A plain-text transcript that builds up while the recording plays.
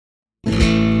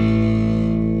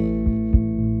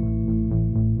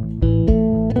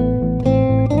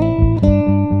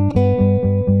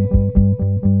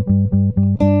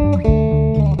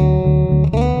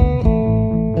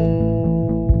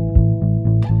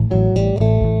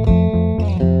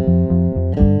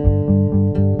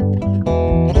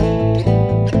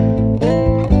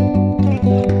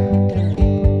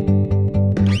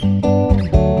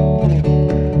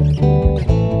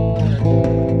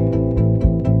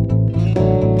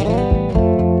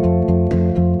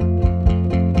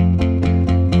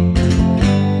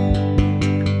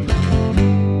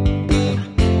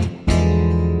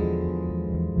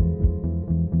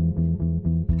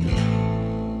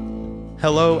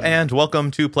Hello and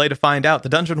welcome to Play to Find Out, the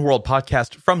Dungeon World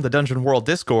podcast from the Dungeon World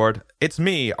Discord. It's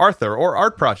me, Arthur, or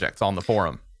Art Projects on the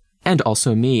forum. And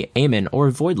also me, Eamon,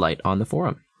 or Voidlight on the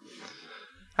forum.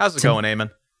 How's it going, Eamon?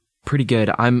 Pretty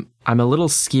good. I'm a little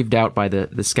skeeved out by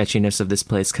the sketchiness of this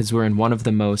place because we're in one of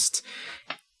the most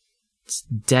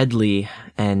deadly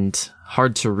and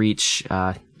hard to reach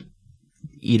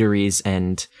eateries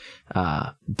and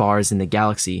bars in the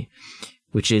galaxy,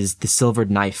 which is the Silvered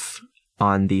Knife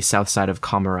on the south side of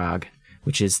Kamarag,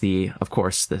 which is of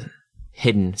course, the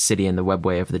hidden city in the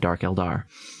webway of the Dark Eldar.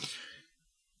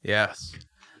 Yes.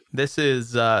 This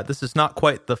is not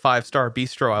quite the 5-star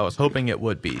bistro I was hoping it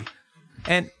would be.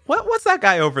 And what's that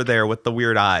guy over there with the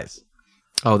weird eyes?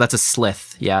 Oh, that's a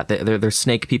Slith. Yeah, they're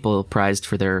snake people prized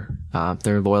for their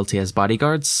loyalty as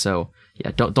bodyguards. So yeah,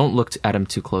 don't look at him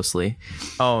too closely.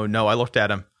 Oh no, I looked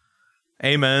at him.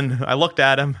 Amen. I looked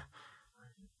at him.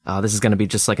 This is going to be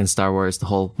just like in Star Wars, the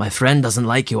whole, my friend doesn't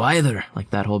like you either, like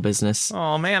that whole business.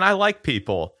 Oh man, I like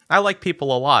people. I like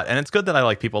people a lot, and it's good that I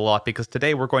like people a lot because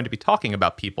today we're going to be talking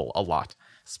about people a lot.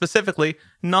 Specifically,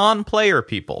 non-player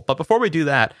people. But before we do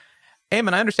that,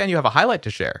 Eamon, I understand you have a highlight to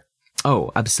share.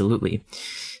 Oh, absolutely.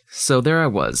 So there I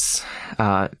was,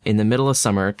 in the middle of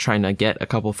summer, trying to get a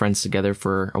couple friends together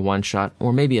for a one-shot,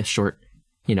 or maybe a short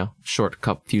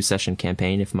few session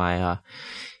campaign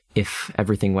if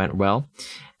everything went well.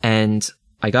 And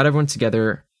I got everyone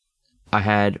together. I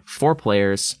had 4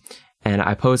 players, and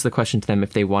I posed the question to them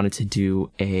if they wanted to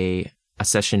do a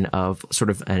session of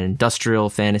sort of an industrial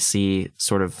fantasy,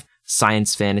 sort of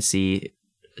science fantasy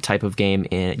type of game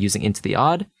using Into the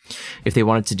Odd. If they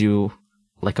wanted to do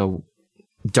like a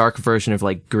dark version of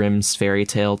like Grimm's fairy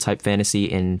tale type fantasy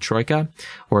in Troika,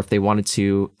 or if they wanted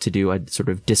to do a sort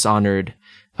of Dishonored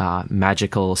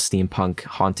magical steampunk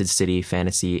haunted city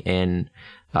fantasy in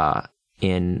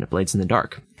Blades in the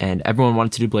Dark. And everyone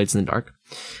wanted to do Blades in the Dark,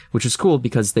 which was cool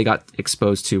because they got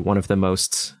exposed to one of the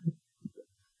most,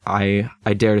 I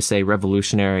dare to say,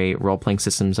 revolutionary role-playing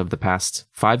systems of the past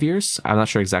 5 years. I'm not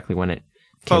sure exactly when it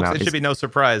came out. Folks, it should be no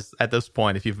surprise at this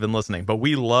point if you've been listening, but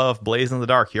we love Blades in the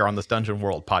Dark here on this Dungeon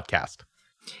World podcast.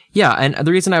 Yeah, and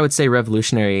the reason I would say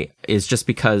revolutionary is just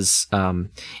because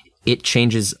it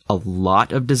changes a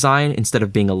lot of design instead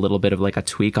of being a little bit of like a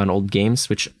tweak on old games,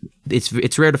 which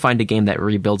it's rare to find a game that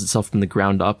rebuilds itself from the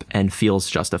ground up and feels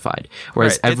justified.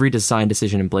 Whereas every design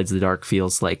decision in Blades of the Dark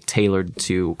feels like tailored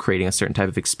to creating a certain type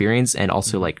of experience and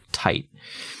also like tight.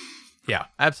 Yeah,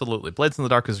 absolutely. Blades in the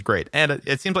Dark is great. And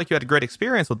it seems like you had a great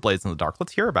experience with Blades in the Dark.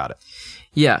 Let's hear about it.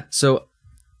 Yeah, so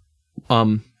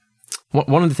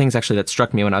one of the things actually that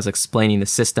struck me when I was explaining the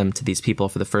system to these people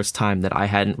for the first time that I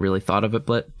hadn't really thought of at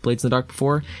Blades in the Dark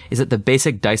before is that the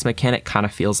basic dice mechanic kind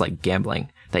of feels like gambling.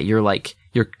 That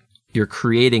you're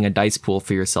creating a dice pool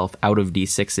for yourself out of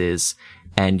D6s,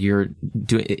 and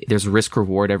there's risk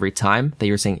reward every time that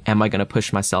you're saying, am I going to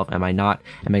push myself? Am I not?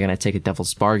 Am I going to take a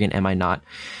devil's bargain? Am I not?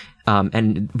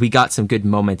 And we got some good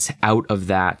moments out of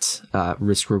that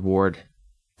risk reward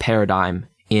paradigm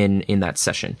in that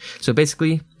session. So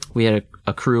basically, we had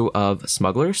a crew of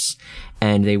smugglers,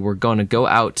 and they were going to go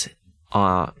out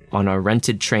on a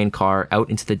rented train car out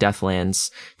into the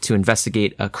Deathlands to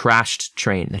investigate a crashed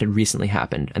train that had recently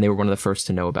happened, and they were one of the first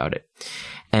to know about it.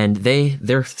 And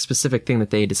their specific thing that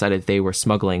they decided they were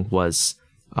smuggling was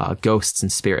ghosts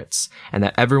and spirits, and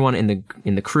that everyone in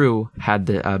the crew had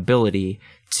the ability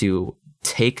to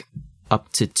take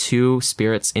up to 2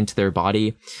 spirits into their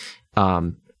body,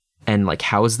 and like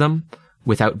house them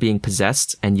without being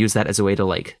possessed, and use that as a way to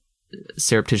like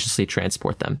surreptitiously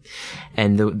transport them.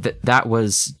 And that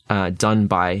was done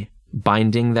by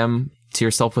binding them to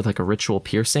yourself with like a ritual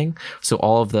piercing. So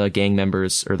all of the gang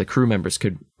members or the crew members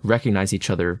could recognize each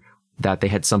other, that they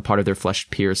had some part of their flesh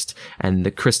pierced, and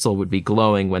the crystal would be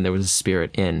glowing when there was a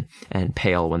spirit in and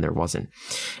pale when there wasn't.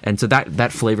 And so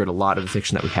that flavored a lot of the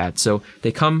fiction that we had. So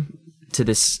they come to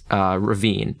this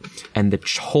ravine, and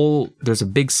there's a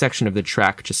big section of the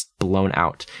track just blown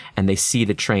out, and they see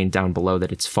the train down below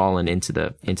that it's fallen into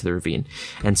the ravine.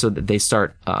 And so they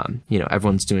start,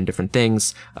 everyone's doing different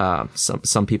things.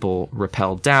 Some people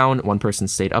rappelled down, one person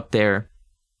stayed up there,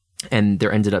 and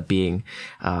there ended up being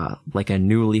like a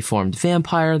newly formed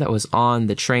vampire that was on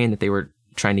the train that they were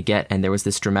trying to get. And there was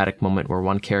this dramatic moment where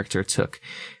one character took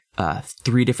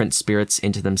 3 different spirits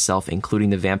into themselves, including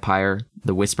the vampire,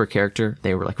 the Whisper character.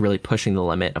 They were like really pushing the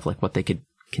limit of like what they could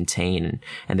contain,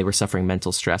 and they were suffering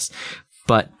mental stress.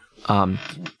 But for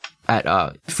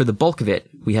the bulk of it,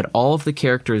 we had all of the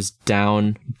characters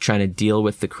down trying to deal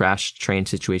with the crash train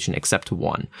situation except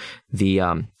one.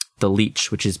 The the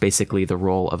Leech, which is basically the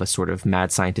role of a sort of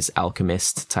mad scientist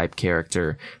alchemist type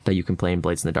character that you can play in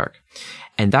Blades in the Dark.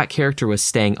 And that character was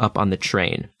staying up on the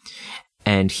train.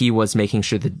 And he was making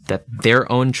sure that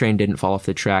their own train didn't fall off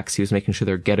the tracks. He was making sure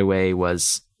their getaway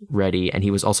was ready. And he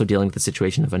was also dealing with the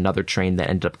situation of another train that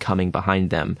ended up coming behind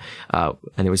them. And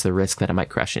there was the risk that it might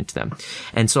crash into them.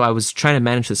 And so I was trying to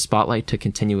manage the spotlight to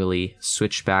continually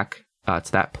switch back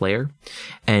to that player.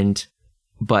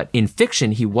 But in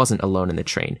fiction, he wasn't alone in the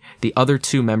train. The other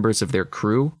two members of their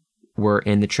crew were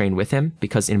in the train with him,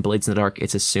 because in Blades in the Dark,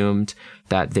 it's assumed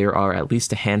that there are at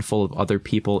least a handful of other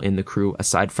people in the crew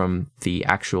aside from the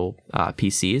actual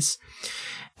PCs.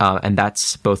 And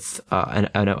that's both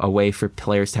a way for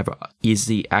players to have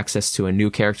easy access to a new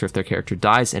character if their character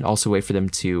dies, and also a way for them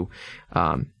to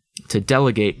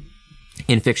delegate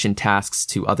in fiction tasks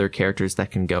to other characters that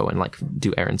can go and like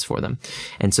do errands for them.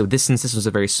 And so since this was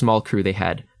a very small crew, they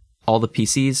had all the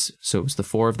PCs, so it was the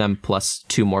 4 of them plus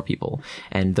 2 more people.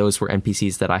 And those were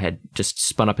NPCs that I had just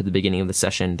spun up at the beginning of the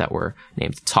session that were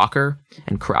named Talker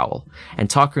and Crowl. And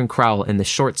Talker and Crowl, in the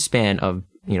short span of,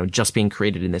 just being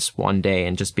created in this one day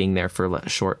and just being there for a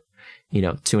short,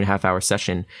 2.5 hour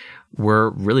session,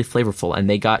 were really flavorful. And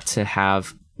they got to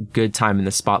have good time in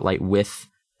the spotlight with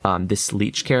this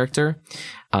Leech character,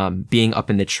 being up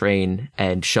in the train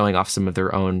and showing off some of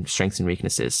their own strengths and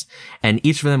weaknesses. And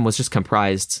each of them was just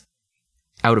comprised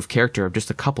out of character of just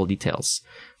a couple details.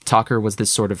 Talker was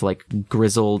this sort of like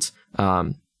grizzled,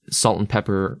 salt and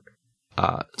pepper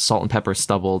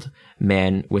stubbled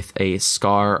man with a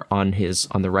scar on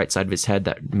the right side of his head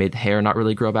that made the hair not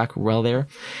really grow back well there.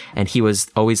 And he was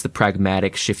always the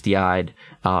pragmatic, shifty-eyed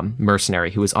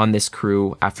mercenary who was on this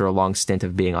crew after a long stint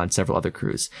of being on several other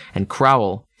crews. And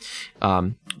Crowl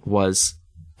was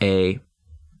a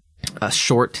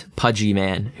short, pudgy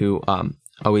man who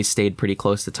always stayed pretty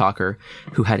close to Talker,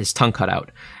 who had his tongue cut out.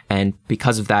 And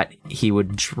because of that, he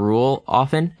would drool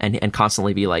often and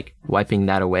constantly be like wiping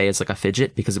that away as like a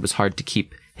fidget, because it was hard to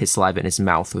keep his saliva in his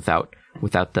mouth without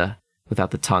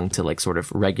the tongue to like sort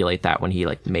of regulate that when he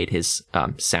like made his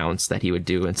sounds that he would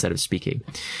do instead of speaking.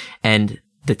 And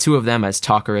the two of them, as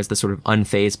Talker as the sort of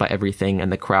unfazed by everything,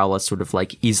 and the Crowl as sort of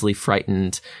like easily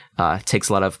frightened, takes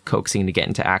a lot of coaxing to get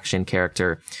into action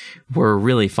character, were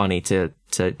really funny to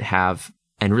have,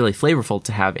 and really flavorful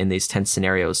to have in these tense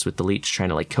scenarios, with the Leech trying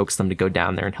to like coax them to go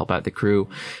down there and help out the crew,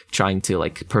 trying to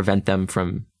like prevent them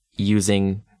from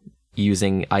using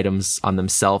items on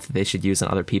themselves that they should use on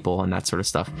other people and that sort of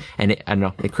stuff. And I don't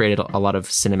know, it created a lot of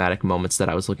cinematic moments that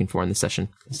I was looking for in the session.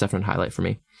 It's definitely a highlight for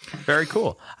me. Very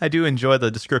cool. I do enjoy the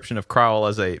description of Crowl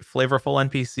as a flavorful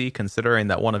NPC, considering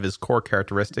that one of his core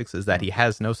characteristics is that he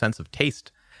has no sense of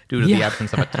taste due to the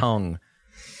absence of a tongue.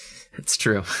 It's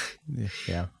true.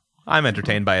 Yeah. I'm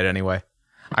entertained by it anyway.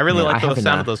 I really like the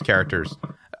sound of those characters.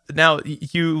 Now,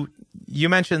 you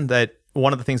mentioned that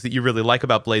one of the things that you really like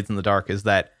about Blades in the Dark is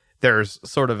that there's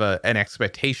sort of an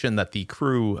expectation that the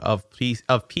crew of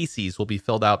PCs will be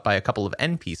filled out by a couple of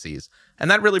NPCs.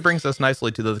 And that really brings us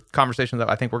nicely to the conversation that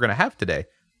I think we're going to have today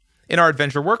in our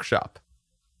Adventure Workshop.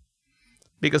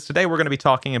 Because today we're going to be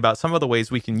talking about some of the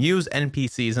ways we can use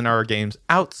NPCs in our games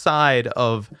outside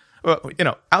of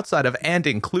and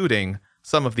including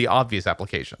some of the obvious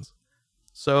applications.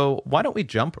 So why don't we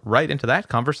jump right into that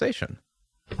conversation?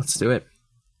 Let's do it.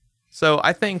 So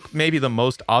I think maybe the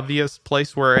most obvious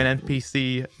place where an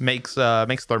NPC makes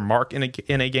their mark in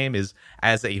a game is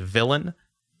as a villain.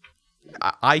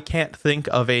 I can't think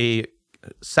of a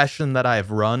session that I've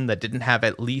run that didn't have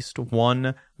at least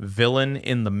one villain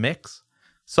in the mix.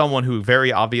 Someone who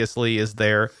very obviously is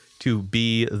there to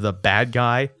be the bad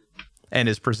guy and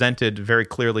is presented very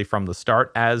clearly from the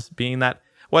start as being that,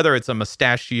 whether it's a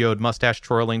mustachioed, mustache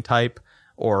twirling type,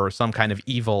 or some kind of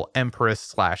evil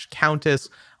empress/countess,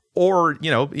 or,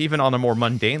 even on a more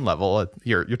mundane level,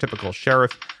 your typical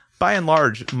sheriff. By and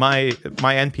large, my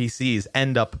NPCs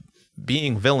end up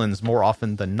being villains more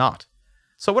often than not.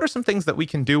 So what are some things that we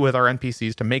can do with our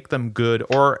NPCs to make them good,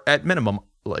 or at minimum,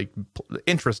 like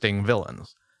interesting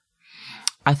villains?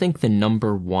 I think the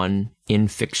number one in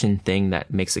fiction thing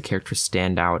that makes a character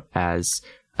stand out as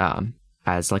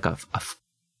like a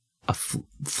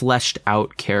fleshed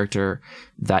out character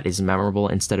that is memorable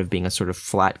instead of being a sort of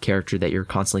flat character that you're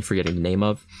constantly forgetting the name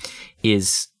of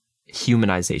is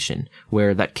humanization,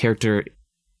 where that character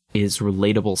is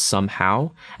relatable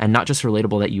somehow, and not just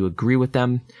relatable that you agree with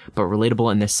them, but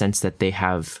relatable in the sense that they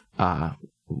have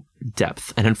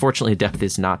depth. And unfortunately, depth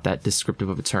is not that descriptive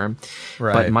of a term.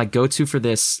 Right. But my go-to for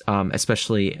this,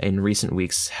 especially in recent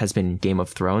weeks, has been Game of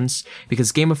Thrones,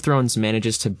 because Game of Thrones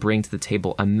manages to bring to the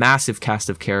table a massive cast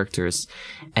of characters.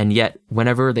 And yet,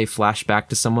 whenever they flash back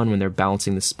to someone, when they're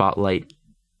balancing the spotlight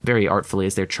very artfully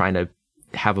as they're trying to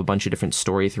have a bunch of different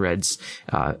story threads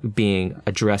being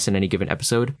addressed in any given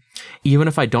episode, even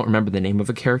if I don't remember the name of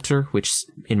a character, which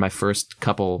in my first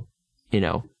couple,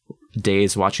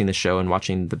 days watching the show and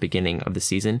watching the beginning of the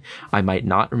season, I might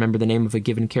not remember the name of a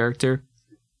given character,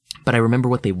 but I remember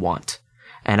what they want.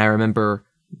 And I remember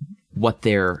what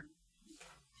their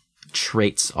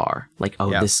traits are. Like,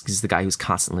 this is the guy who's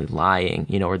constantly lying,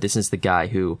 or this is the guy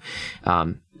who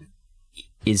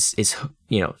is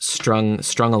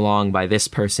strung along by this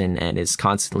person and is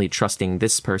constantly trusting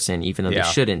this person even though they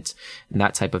shouldn't, and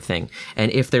that type of thing.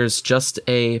 And if there's just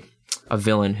a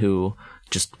villain who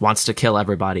just wants to kill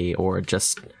everybody, or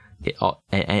just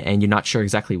and you're not sure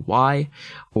exactly why,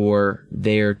 or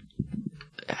they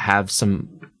have some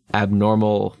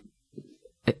abnormal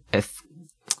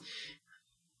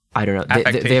I don't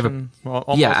know. They have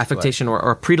affectation or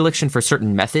a predilection for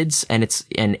certain methods, and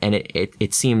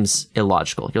it seems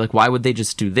illogical. You're like, why would they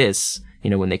just do this?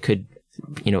 When they could,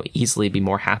 easily be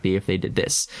more happy if they did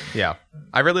this. Yeah,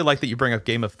 I really like that you bring up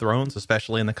Game of Thrones,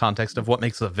 especially in the context of what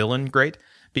makes a villain great,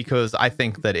 because I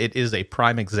think that it is a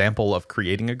prime example of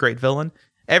creating a great villain.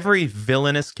 Every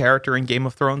villainous character in Game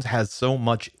of Thrones has so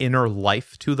much inner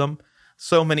life to them,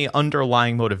 so many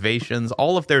underlying motivations.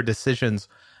 All of their decisions,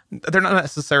 they're not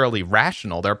necessarily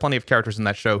rational. There are plenty of characters in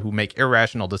that show who make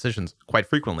irrational decisions quite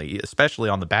frequently, especially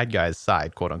on the bad guy's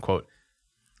side, quote unquote.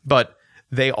 But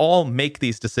they all make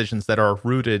these decisions that are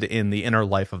rooted in the inner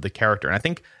life of the character. And I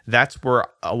think that's where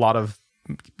a lot of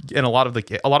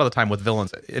the time with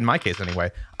villains, in my case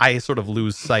anyway, I sort of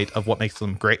lose sight of what makes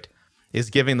them great, is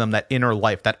giving them that inner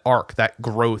life, that arc, that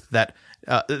growth, that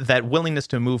willingness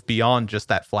to move beyond just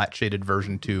that flat-shaded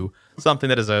version to something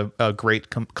that is a great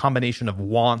combination of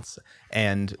wants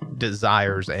and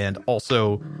desires, and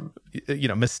also,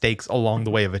 mistakes along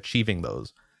the way of achieving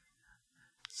those.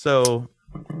 So,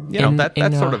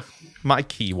 that's sort of my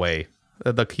key way.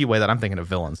 The key way that I'm thinking of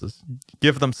villains is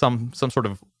give them some sort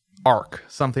of arc,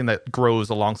 something that grows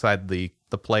alongside the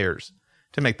players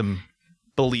to make them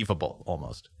believable,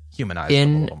 almost humanize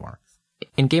them a little more.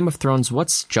 In Game of Thrones,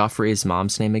 what's Joffrey's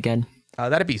mom's name again?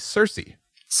 That'd be Cersei.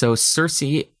 So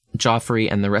Cersei,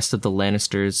 Joffrey, and the rest of the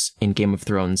Lannisters in Game of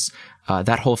Thrones,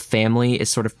 that whole family is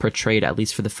sort of portrayed, at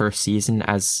least for the first season,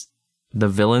 as the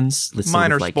villains.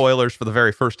 Minor spoilers for the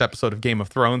very first episode of Game of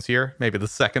Thrones here, maybe the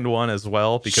second one as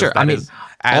well, because that is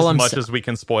as much as we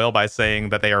can spoil by saying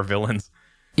that they are villains.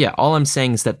 Yeah, all I'm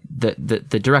saying is that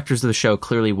the directors of the show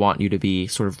clearly want you to be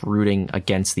sort of rooting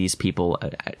against these people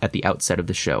at the outset of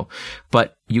the show.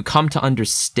 But you come to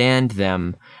understand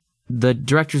them. The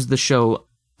directors of the show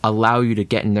allow you to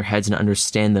get in their heads and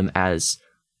understand them as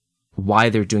why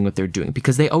they're doing what they're doing,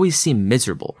 because they always seem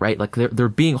miserable, right? Like they're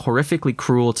being horrifically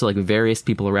cruel to like various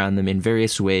people around them in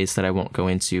various ways that I won't go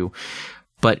into.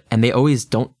 And they always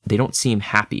don't seem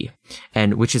happy.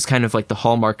 And which is kind of like the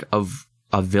hallmark of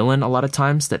a villain a lot of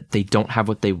times, that they don't have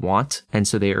what they want, and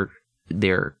so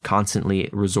they're constantly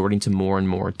resorting to more and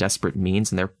more desperate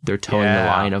means, and they're towing the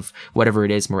line of whatever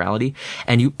it is, morality.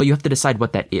 But you have to decide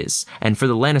what that is. And for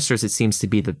the Lannisters, it seems to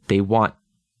be that they want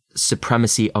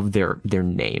supremacy of their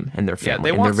name and their family.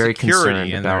 Yeah, they want and they're very security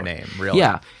concerned in about their name, really.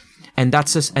 Yeah. And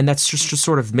that's just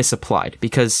sort of misapplied,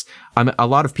 because a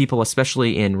lot of people,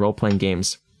 especially in role-playing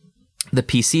games, the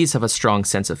PCs have a strong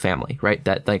sense of family, right?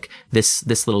 That like this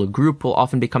little group will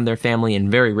often become their family, and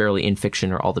very rarely in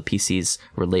fiction are all the PCs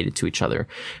related to each other.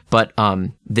 But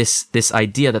this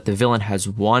idea that the villain has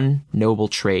one noble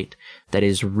trait that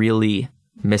is really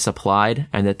misapplied,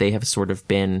 and that they have sort of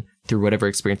been, through whatever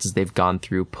experiences they've gone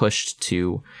through, pushed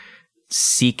to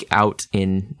seek out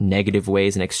in negative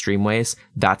ways and extreme ways,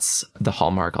 that's the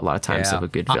hallmark a lot of times of a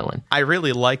good villain. I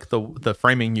really like the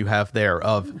framing you have there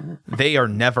of they are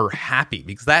never happy,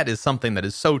 because that is something that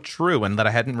is so true and that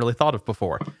I hadn't really thought of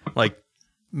before. Like,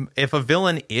 if a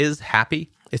villain is happy,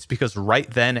 it's because right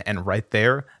then and right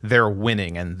there, they're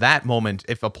winning. And that moment,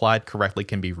 if applied correctly,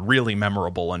 can be really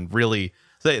memorable and really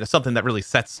something that really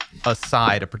sets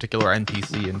aside a particular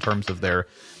NPC in terms of their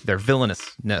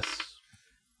villainousness.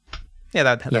 Yeah,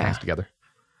 that hangs together.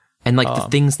 And like the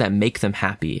things that make them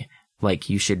happy, like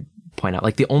you should point out,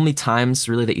 like the only times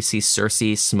really that you see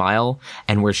Cersei smile,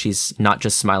 and where she's not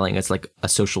just smiling as like a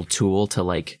social tool to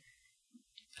like,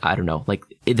 I don't know, like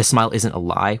the smile isn't a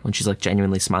lie, when she's like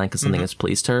genuinely smiling because something has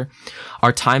pleased her,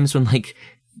 are times when like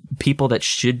people that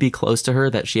should be close to her,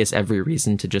 that she has every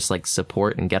reason to just like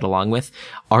support and get along with,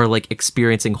 are like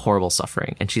experiencing horrible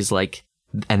suffering. And she's like,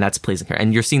 and that's pleasing her.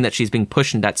 And you're seeing that she's being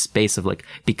pushed in that space of like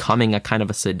becoming a kind of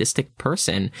a sadistic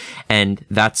person. And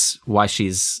that's why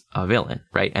she's a villain,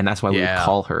 right? And that's why we would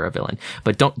call her a villain.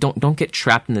 But don't get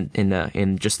trapped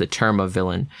in just the term of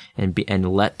villain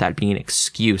and let that be an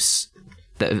excuse.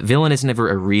 The villain is never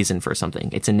a reason for something.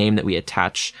 It's a name that we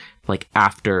attach like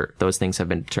after those things have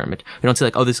been determined. We don't say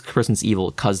like, oh, this person's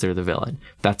evil because they're the villain.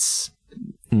 That's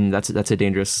a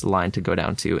dangerous line to go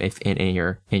down to if in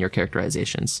your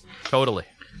characterizations. Totally.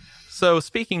 So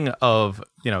speaking of,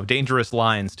 dangerous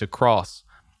lines to cross,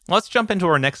 let's jump into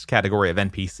our next category of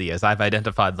NPC as I've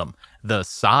identified them, the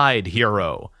side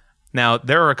hero. Now,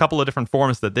 there are a couple of different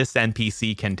forms that this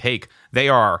NPC can take. They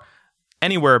are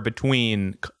anywhere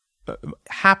between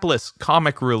hapless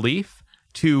comic relief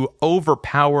to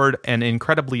overpowered and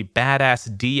incredibly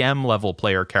badass DM level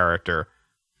player character.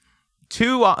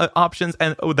 Two options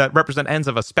that represent ends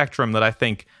of a spectrum that I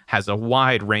think has a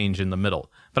wide range in the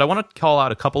middle. But I want to call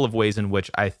out a couple of ways in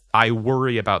which I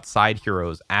worry about side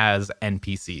heroes as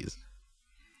NPCs.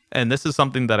 And this is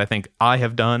something that I think I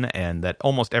have done and that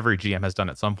almost every GM has done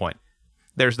at some point.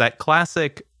 There's that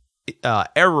classic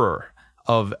error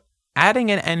of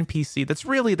adding an NPC that's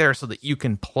really there so that you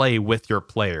can play with your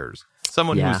players.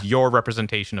 Someone who's your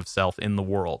representation of self in the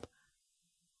world.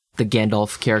 The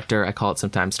Gandalf character, I call it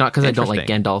sometimes. Not because I don't like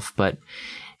Gandalf, but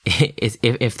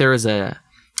if there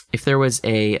was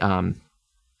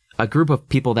a group of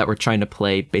people that were trying to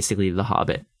play basically The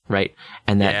Hobbit, right?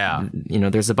 And that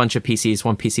there's a bunch of PCs.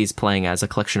 One PC is playing as a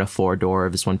collection of 4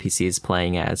 dwarves. One PC is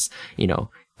playing as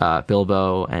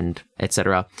Bilbo and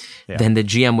etc. Yeah. Then the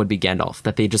GM would be Gandalf.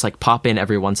 That they just like pop in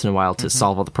every once in a while to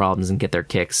solve all the problems and get their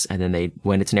kicks, and then they,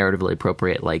 when it's narratively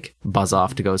appropriate, like buzz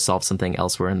off to go solve something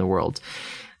elsewhere in the world.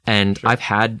 And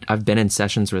I've been in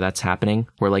sessions where that's happening,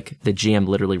 where like the GM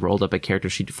literally rolled up a character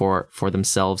sheet for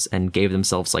themselves and gave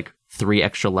themselves like 3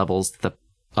 extra levels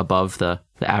above the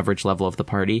average level of the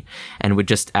party, and would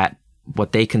just at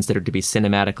what they considered to be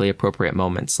cinematically appropriate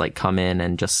moments, like come in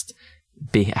and just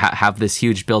have this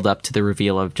huge build up to the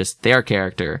reveal of just their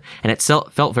character. And it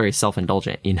felt very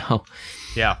self-indulgent,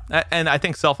 Yeah. And I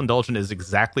think self-indulgent is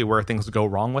exactly where things go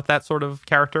wrong with that sort of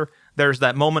character. There's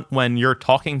that moment when you're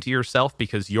talking to yourself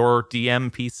because your DM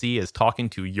PC is talking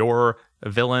to your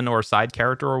villain or side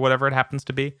character or whatever it happens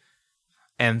to be.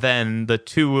 And then the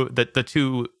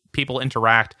two people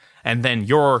interact, and then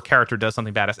your character does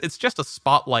something badass. It's just a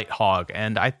spotlight hog.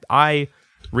 And I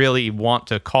really want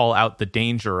to call out the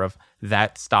danger of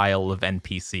that style of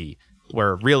NPC,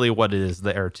 where really what it is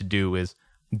there to do is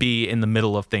be in the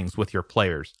middle of things with your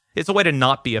players. It's a way to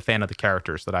not be a fan of the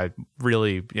characters that I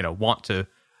really, want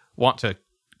to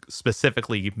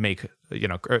specifically make,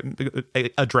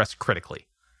 address critically.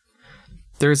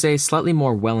 There's a slightly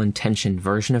more well-intentioned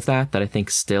version of that I think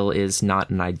still is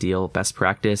not an ideal best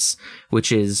practice,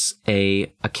 which is a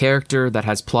character that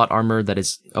has plot armor that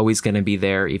is always going to be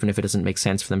there, even if it doesn't make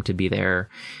sense for them to be there,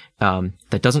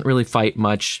 that doesn't really fight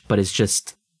much, but is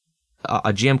just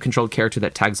a GM-controlled character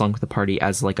that tags along with the party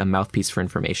as like a mouthpiece for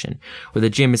information, where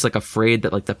the GM is like afraid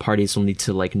that like the parties will need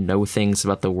to like know things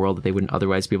about the world that they wouldn't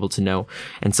otherwise be able to know.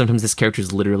 And sometimes this character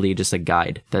is literally just a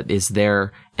guide that is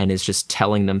there and is just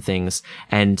telling them things,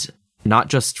 and not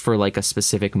just for like a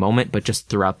specific moment, but just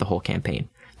throughout the whole campaign,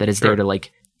 that is there to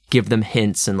like give them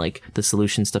hints and like the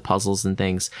solutions to puzzles and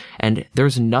things. And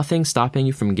there's nothing stopping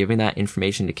you from giving that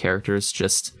information to characters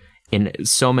just in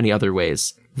so many other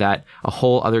ways, that a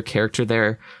whole other character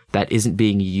there that isn't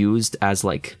being used as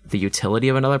like the utility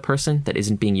of another person, that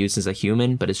isn't being used as a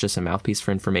human, but it's just a mouthpiece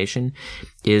for information,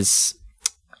 is,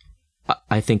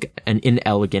 I think, an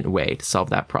inelegant way to solve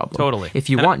that problem. Totally. If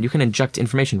you want, you can inject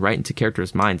information right into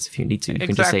characters' minds if you need to. You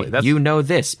can just say, you know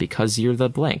this because you're the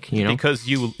blank, Because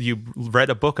you read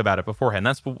a book about it beforehand.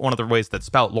 That's one of the ways that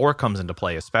spout lore comes into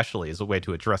play, especially, as a way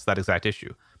to address that exact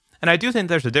issue. And I do think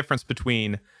there's a difference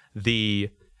between the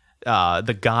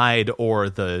guide or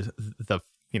the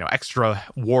extra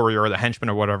warrior or the henchman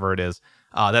or whatever it is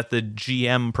that the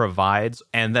GM provides,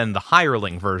 and then the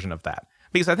hireling version of that.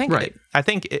 Because I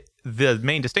think the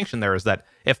main distinction there is that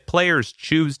if players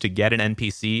choose to get an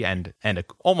NPC and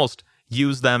almost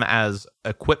use them as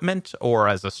equipment or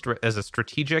as a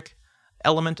strategic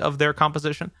element of their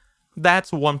composition,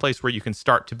 that's one place where you can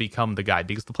start to become the guide,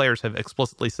 because the players have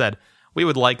explicitly said, we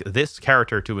would like this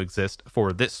character to exist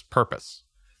for this purpose.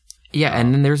 Yeah,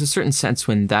 and then there's a certain sense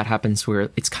when that happens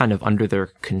where it's kind of under their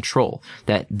control,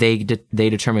 that they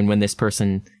determine when this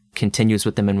person continues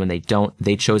with them, and when they don't,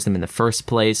 they chose them in the first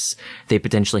place. They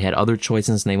potentially had other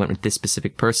choices and they went with this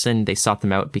specific person. They sought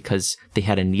them out because they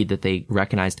had a need that they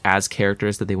recognized as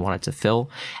characters that they wanted to fill.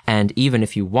 And even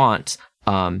if you want,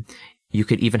 you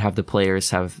could even have the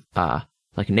players have,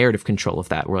 like narrative control of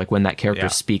that, where like when that character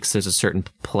speaks, there's a certain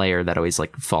player that always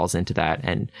like falls into that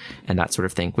and that sort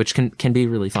of thing, which can be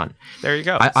really fun. There you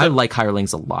go. I like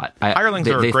hirelings a lot. Hirelings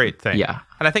are a great thing. Yeah.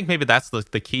 And I think maybe that's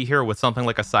the key here with something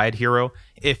like a side hero.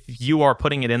 If you are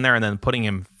putting it in there and then putting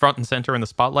him front and center in the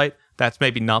spotlight, that's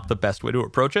maybe not the best way to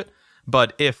approach it.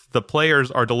 But if the players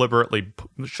are deliberately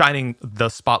shining the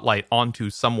spotlight onto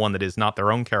someone that is not their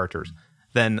own characters,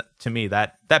 then to me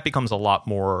that becomes a lot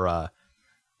more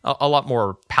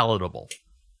palatable.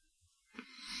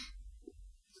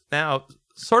 Now,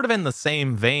 sort of in the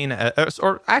same vein,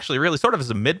 or actually really sort of as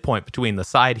a midpoint between the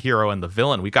side hero and the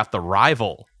villain, we got the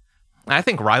rival. I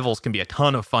think rivals can be a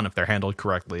ton of fun if they're handled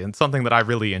correctly, and something that I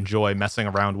really enjoy messing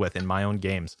around with in my own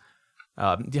games.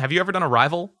 Have you ever done a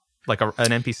rival? Like an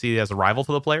NPC as a rival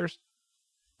to the players?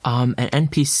 An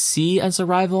NPC as a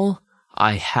rival?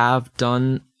 I have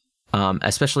done,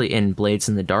 especially in Blades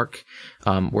in the Dark,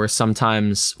 where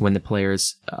sometimes when the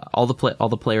players, all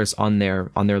the players on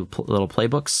their little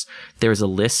playbooks, there's a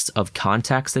list of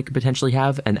contacts they could potentially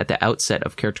have, and at the outset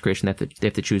of character creation, they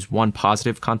have to choose one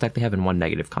positive contact they have and one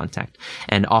negative contact,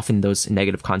 and often those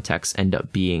negative contacts end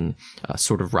up being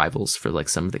sort of rivals for like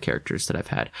some of the characters that I've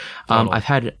had. I've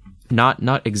had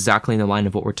not exactly in the line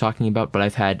of what we're talking about, but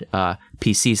I've had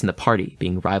PCs in the party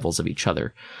being rivals of each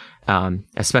other.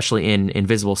 Especially in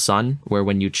Invisible Sun, where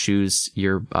when you choose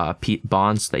your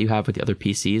bonds that you have with the other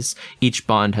PCs, each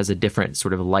bond has a different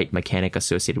sort of light mechanic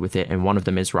associated with it, and one of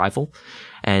them is rival.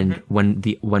 And when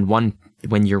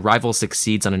your rival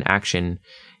succeeds on an action,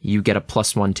 you get a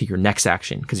 +1 to your next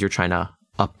action because you're trying to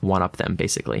one up them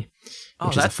basically.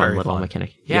 Which is a fun little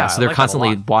mechanic. Yeah, so they're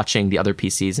constantly watching the other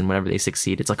PCs, and whenever they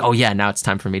succeed, it's like, oh yeah, now it's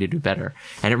time for me to do better.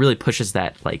 And it really pushes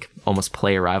that like almost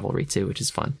player rivalry too, which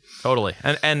is fun. Totally.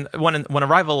 And when a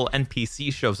rival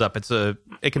NPC shows up,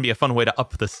 it can be a fun way to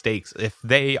up the stakes if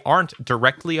they aren't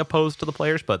directly opposed to the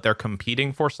players, but they're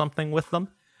competing for something with them.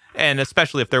 And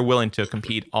especially if they're willing to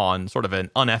compete on sort of an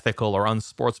unethical or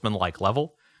unsportsmanlike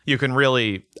level, you can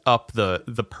really up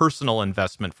the personal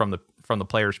investment from the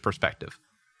player's perspective.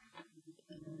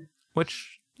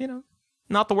 Which,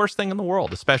 not the worst thing in the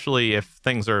world, especially if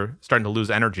things are starting to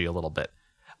lose energy a little bit.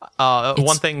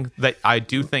 One thing that I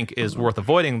do think is worth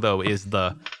avoiding, though, is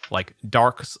the like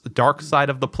dark side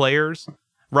of the players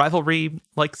rivalry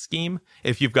like scheme.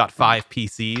 If you've got 5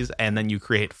 PCs and then you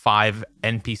create 5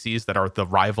 NPCs that are the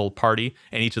rival party,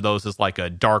 and each of those is like a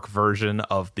dark version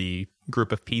of the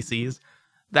group of PCs,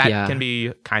 that can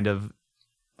be kind of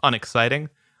unexciting.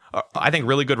 I think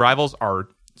really good rivals are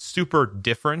super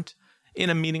different in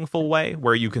a meaningful way,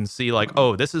 where you can see like,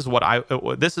 oh, this is what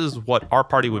our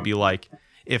party would be like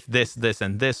if this,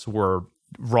 and this were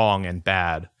wrong and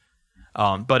bad,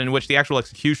 but in which the actual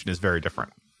execution is very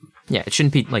different. Yeah, it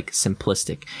shouldn't be like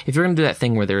simplistic. If you're gonna do that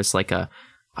thing where there's like a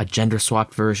gender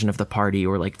swapped version of the party,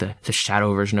 or like the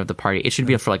shadow version of the party, it should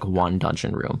be for like one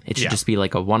dungeon room. It should just be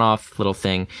like a one-off little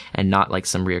thing and not like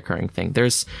some reoccurring thing.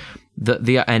 There's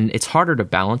and it's harder to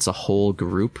balance a whole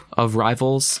group of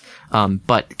rivals,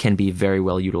 but can be very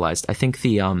well utilized. I think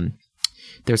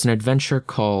there's an adventure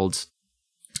called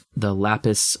the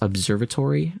Lapis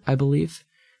Observatory, I believe.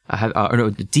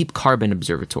 The Deep Carbon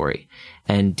Observatory.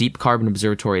 And Deep Carbon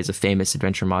Observatory is a famous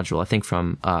adventure module, I think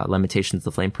from Lamentations of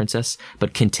the Flame Princess.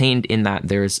 But contained in that,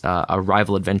 there's a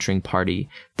rival adventuring party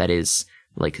that is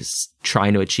like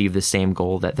trying to achieve the same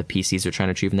goal that the PCs are trying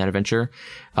to achieve in that adventure,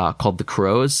 called the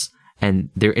Crows. And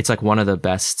it's like one of the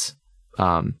best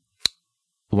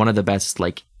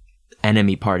like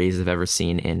enemy parties I've ever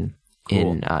seen in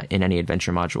any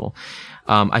adventure module.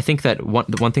 I think that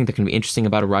the one thing that can be interesting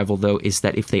about a rival, though, is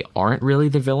that if they aren't really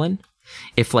the villain,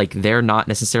 if like they're not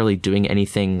necessarily doing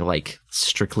anything like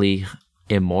strictly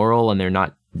immoral and they're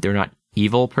not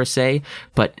evil per se,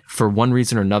 but for one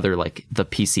reason or another, like the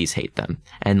PCs hate them,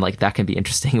 and like that can be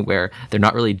interesting where they're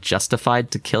not really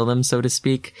justified to kill them, so to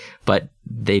speak, but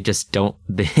they just don't.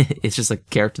 It's just a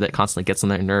character that constantly gets on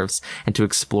their nerves, and to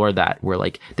explore that, where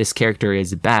like this character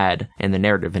is bad in the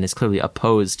narrative and is clearly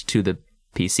opposed to the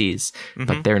PCs,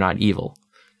 but they're not evil.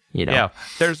 Yeah,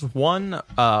 there's one.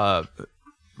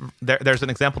 There's an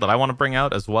example that I want to bring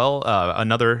out as well.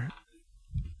 Another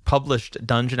published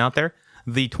dungeon out there.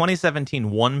 The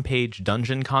 2017 one-page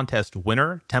dungeon contest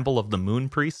winner, Temple of the Moon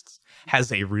Priests,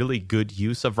 has a really good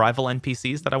use of rival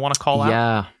NPCs that I want to call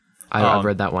out. I've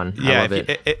read that one. I love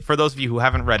it. For those of you who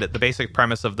haven't read it, the basic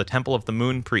premise of the Temple of the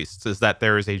Moon Priests is that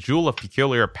there is a jewel of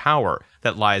peculiar power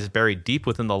that lies buried deep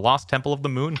within the lost Temple of the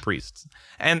Moon Priests.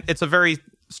 And it's a very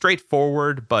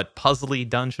straightforward but puzzly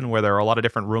dungeon where there are a lot of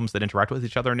different rooms that interact with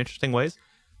each other in interesting ways.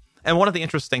 And one of the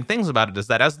interesting things about it is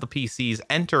that as the PCs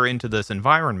enter into this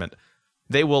environment,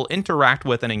 they will interact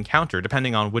with and encounter,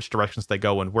 depending on which directions they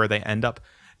go and where they end up,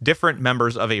 different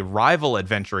members of a rival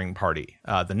adventuring party,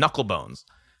 the Knucklebones.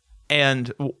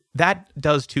 And that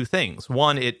does two things.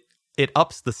 One, it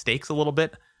ups the stakes a little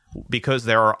bit because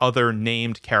there are other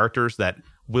named characters that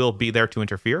will be there to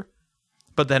interfere.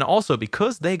 But then also,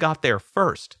 because they got there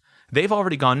first, they've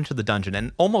already gone into the dungeon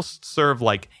and almost serve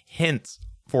like hints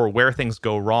for where things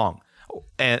go wrong.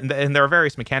 And there are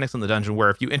various mechanics in the dungeon where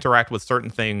if you interact with certain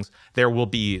things, there will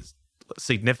be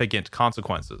significant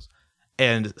consequences.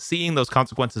 And seeing those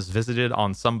consequences visited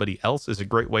on somebody else is a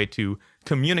great way to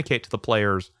communicate to the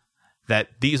players that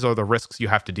these are the risks you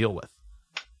have to deal with.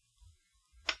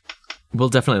 We'll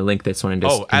definitely link this one in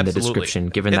the description,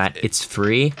 given that it's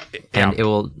free and it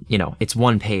will, it's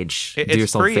one page. Do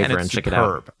yourself a favor and check it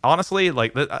out. Honestly,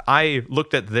 like I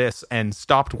looked at this and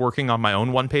stopped working on my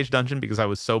own one-page dungeon because I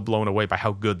was so blown away by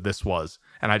how good this was.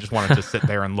 And I just wanted to sit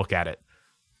there and look at it.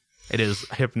 It is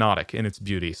hypnotic in its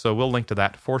beauty. So we'll link to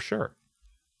that for sure.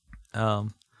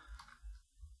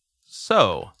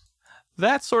 So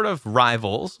that sort of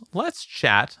rivals. Let's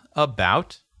chat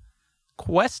about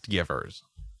quest givers.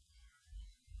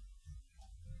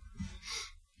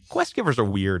 Quest givers are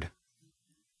weird.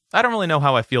 I don't really know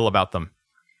how I feel about them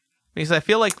because I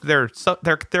feel like they're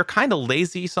kind of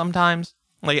lazy sometimes.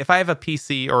 Like if I have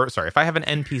if I have an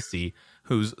NPC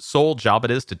whose sole job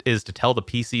it is to tell the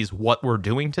PCs what we're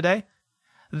doing today,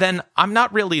 then I'm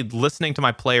not really listening to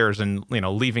my players and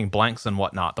leaving blanks and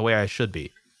whatnot the way I should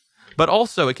be. But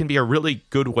also, it can be a really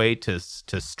good way to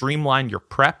streamline your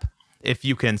prep if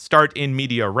you can start in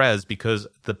media res because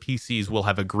the PCs will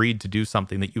have agreed to do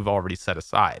something that you've already set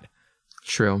aside.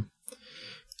 True.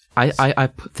 I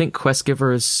think quest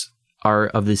givers are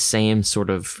of the same sort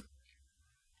of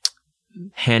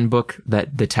handbook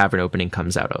that the tavern opening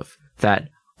comes out of. That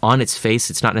on its face,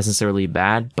 it's not necessarily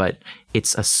bad, but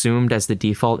it's assumed as the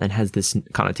default and has this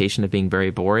connotation of being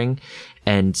very boring,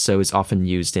 and so is often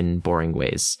used in boring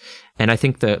ways. And I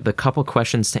think the couple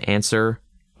questions to answer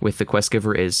with the quest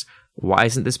giver is, why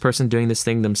isn't this person doing this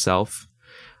thing themselves?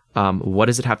 What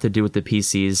does it have to do with the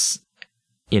PCs?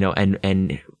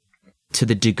 And to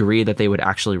the degree that they would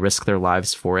actually risk their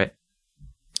lives for it.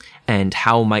 And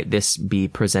how might this be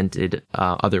presented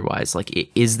otherwise? Like,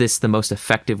 is this the most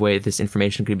effective way this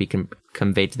information could be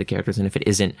conveyed to the characters? And if it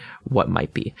isn't, what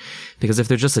might be? Because if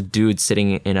there's just a dude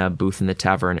sitting in a booth in the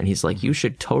tavern and he's like, you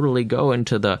should totally go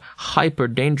into the hyper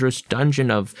dangerous dungeon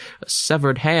of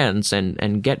severed hands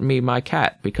and get me my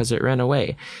cat because it ran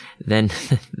away, then,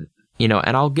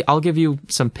 and I'll give you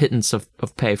some pittance of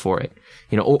pay for it.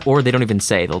 Or they don't even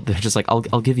say. They're just like, I'll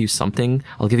give you something.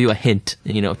 I'll give you a hint,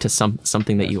 to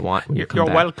something that you want. When You're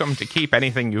welcome to keep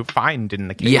anything you find in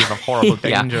the cave of horrible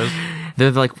dangers.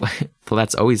 They're like, well,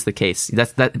 that's always the case.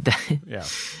 That's that. Yeah.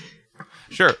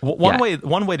 Sure. One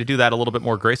way to do that a little bit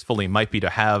more gracefully might be to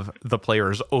have the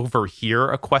players overhear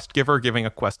a quest giver giving a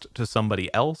quest to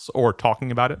somebody else or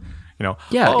talking about it.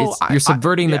 You're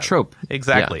subverting the trope.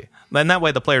 Exactly. Yeah. And that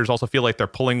way the players also feel like they're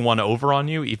pulling one over on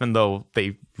you, even though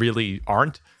they really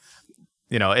aren't.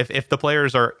 If the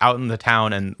players are out in the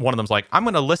town and one of them's like, I'm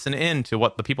going to listen in to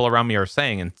what the people around me are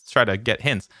saying and try to get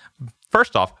hints.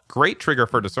 First off, great trigger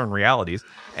for discern realities.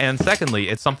 And secondly,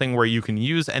 it's something where you can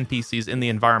use NPCs in the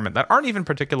environment that aren't even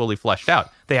particularly fleshed out.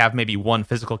 They have maybe one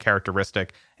physical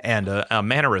characteristic and a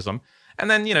mannerism. And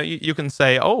then, you can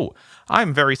say, oh,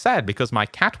 I'm very sad because my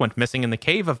cat went missing in the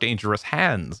Cave of Dangerous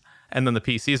Hands. And then the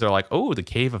PCs are like, oh, the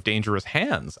Cave of Dangerous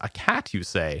Hands. A cat, you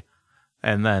say.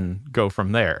 And then go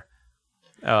from there.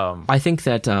 I think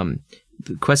that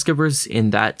quest givers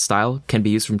in that style can be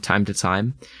used from time to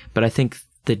time. But I think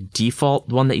the default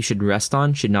one that you should rest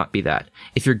on should not be that.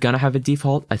 If you're going to have a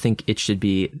default, I think it should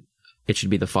be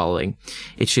the following.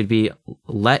 It should be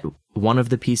let one of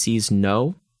the PCs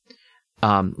know.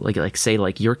 Say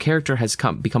your character has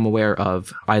become aware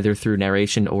of, either through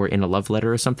narration or in a love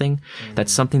letter or something, that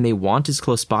something they want is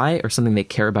close by or something they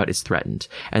care about is threatened.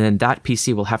 And then that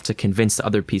PC will have to convince the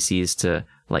other PCs to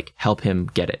help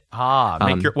him get it.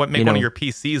 Make one of your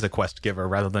PCs a quest giver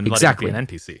rather than letting it be an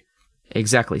NPC.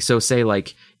 Exactly. So say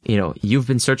you've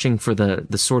been searching for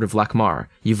the Sword of Lakmar.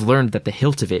 You've learned that the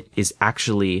hilt of it is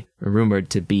actually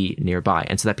rumored to be nearby.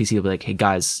 And so that PC will be like, hey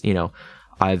guys,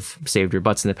 I've saved your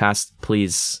butts in the past.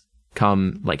 Please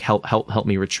come like help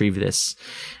me retrieve this,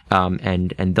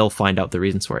 and they'll find out the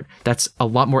reasons for it. That's a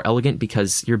lot more elegant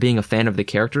because you're being a fan of the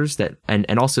characters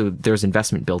and also there's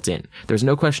investment built in. There's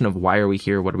no question of why are we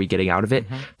here, what are we getting out of it,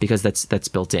 because that's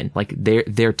built in. Like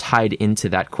they're tied into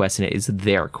that quest, and it is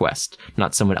their quest,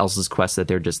 not someone else's quest that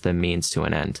they're just the means to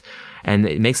an end. And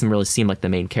it makes them really seem like the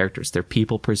main characters. They're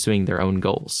people pursuing their own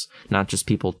goals, not just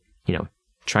people,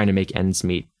 trying to make ends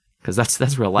meet. Because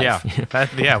that's real life.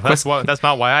 Yeah, that's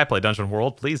not why I play Dungeon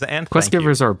World. Please and quest thank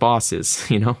givers you. are bosses,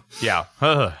 Yeah,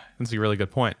 that's a really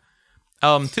good point.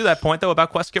 To that point, though,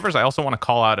 about quest givers, I also want to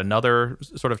call out another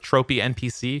sort of tropey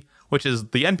NPC, which is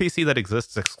the NPC that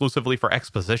exists exclusively for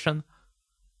exposition.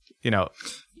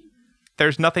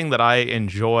 There's nothing that I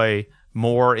enjoy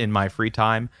more in my free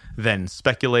time than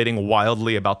speculating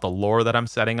wildly about the lore that I'm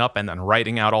setting up and then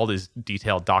writing out all these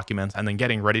detailed documents and then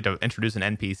getting ready to introduce an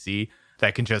NPC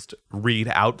that can just read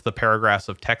out the paragraphs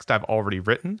of text I've already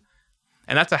written.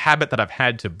 And that's a habit that I've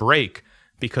had to break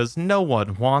because no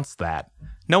one wants that.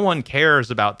 No one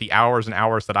cares about the hours and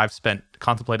hours that I've spent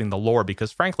contemplating the lore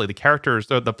because, frankly,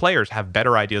 the players have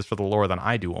better ideas for the lore than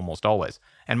I do almost always.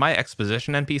 And my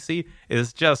exposition NPC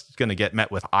is just going to get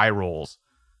met with eye rolls.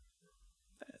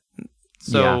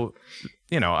 So,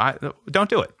 don't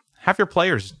do it. Have your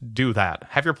players do that.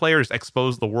 Have your players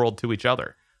expose the world to each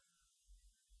other.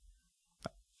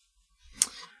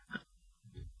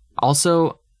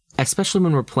 Also, especially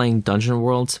when we're playing Dungeon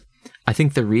World, I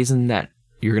think the reason that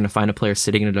you're going to find a player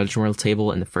sitting at a Dungeon World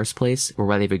table in the first place, or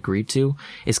why they've agreed to,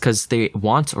 is because they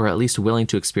want or at least willing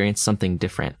to experience something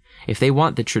different. If they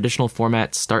want the traditional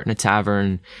format, start in a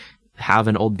tavern, have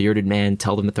an old bearded man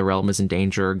tell them that the realm is in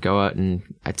danger, go out and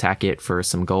attack it for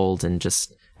some gold, and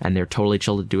they're totally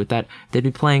chill to do with that, they'd be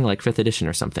playing like 5th edition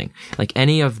or something. Like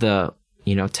any of the,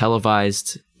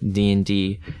 televised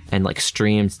D&D and like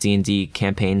streamed D&D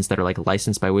campaigns that are like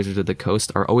licensed by Wizards of the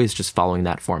Coast are always just following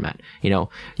that format.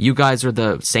 You guys are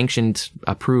the sanctioned,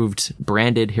 approved,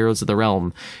 branded Heroes of the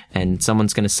Realm, and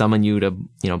someone's going to summon you to,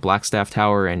 Blackstaff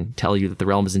Tower and tell you that the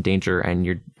realm is in danger,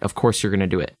 and of course you're going to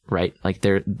do it, right? Like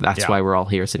that's why we're all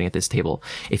here sitting at this table.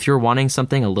 If you're wanting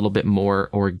something a little bit more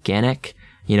organic,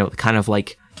 kind of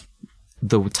like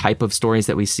the type of stories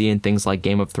that we see in things like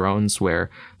Game of Thrones,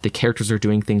 where the characters are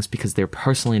doing things because they're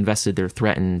personally invested, they're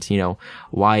threatened,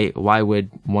 why would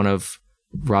one of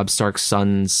Robb Stark's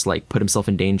sons like put himself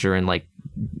in danger and like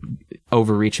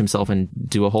overreach himself and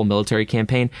do a whole military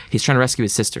campaign? He's trying to rescue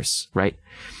his sisters, right?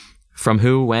 From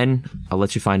who, when? I'll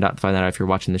let you find out if you're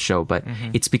watching the show, but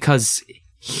it's because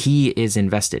he is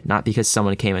invested, not because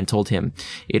someone came and told him,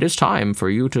 it is time for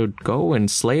you to go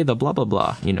and slay the blah, blah,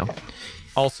 blah,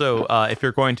 Also, if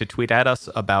you're going to tweet at us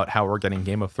about how we're getting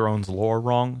Game of Thrones lore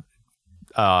wrong,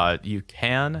 you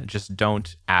can. Just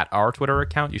don't at our Twitter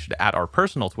account. You should at our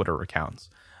personal Twitter accounts,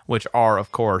 which are,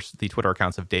 of course, the Twitter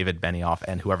accounts of David Benioff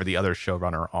and whoever the other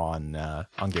showrunner on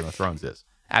Game of Thrones is.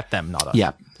 At them, not us.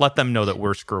 Yeah. Let them know that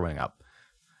we're screwing up.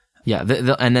 Yeah,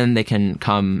 and then they can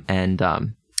come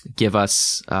and give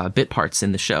us bit parts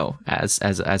in the show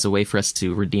as a way for us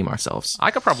to redeem ourselves.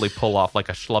 I could probably pull off like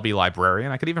a schlubby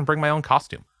librarian. I could even bring my own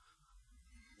costume.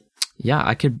 Yeah,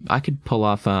 I could pull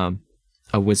off a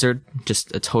wizard,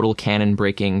 just a total canon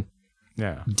breaking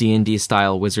D&D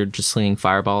style wizard just slinging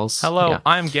fireballs. Hello,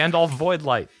 I'm Gandalf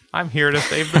Voidlight. I'm here to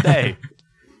save the day.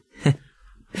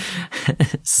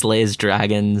 Slays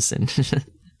dragons and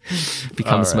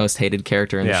becomes the most hated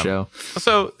character in the show.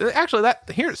 So actually,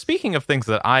 speaking of things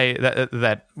that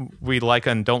that we like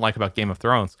and don't like about Game of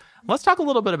Thrones, let's talk a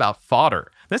little bit about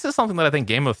fodder. This is something that I think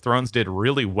Game of Thrones did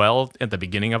really well at the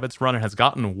beginning of its run and has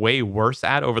gotten way worse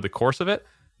at over the course of it.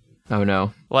 Oh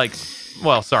no!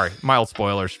 Mild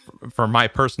spoilers for my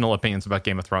personal opinions about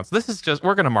Game of Thrones. This is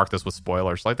we're going to mark this with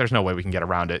spoilers. Like, there's no way we can get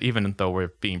around it, even though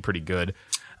we're being pretty good.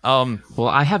 Well,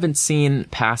 I haven't seen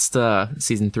past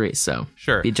season 3, so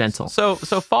sure, be gentle. So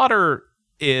fodder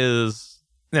is,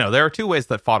 there are two ways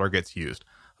that fodder gets used.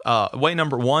 Way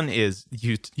number one is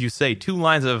you say 2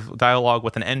 lines of dialogue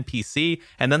with an NPC,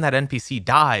 and then that NPC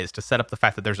dies to set up the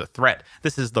fact that there's a threat.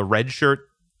 This is the red shirt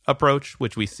approach,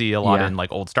 which we see a lot in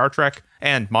like old Star Trek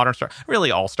and modern really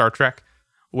all Star Trek,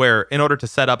 where in order to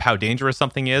set up how dangerous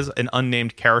something is, an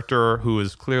unnamed character who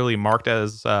is clearly marked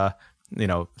as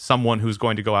someone who's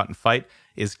going to go out and fight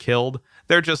is killed.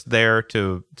 They're just there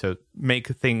to make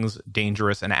things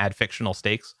dangerous and add fictional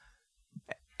stakes.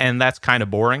 And that's kind of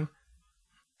boring.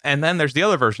 And then there's the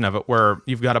other version of it where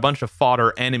you've got a bunch of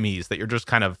fodder enemies that you're just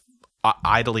kind of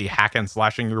idly hack and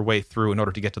slashing your way through in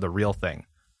order to get to the real thing.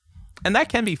 And that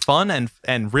can be fun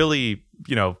and really,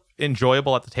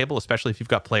 enjoyable at the table, especially if you've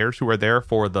got players who are there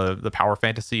for the power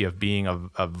fantasy of being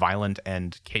a violent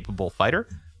and capable fighter.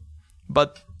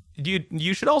 But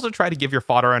you should also try to give your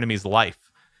fodder enemies life.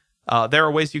 There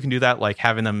are ways you can do that, like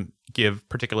having them give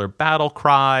particular battle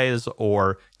cries,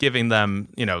 or giving them,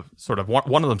 sort of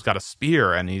one of them's got a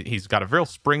spear and he's got a real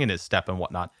spring in his step and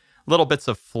whatnot. Little bits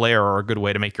of flair are a good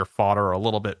way to make your fodder a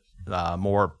little bit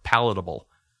more palatable.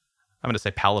 I'm going to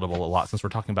say palatable a lot since we're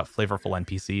talking about flavorful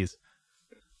NPCs.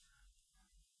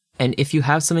 And if you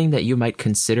have something that you might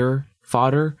consider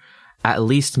fodder, at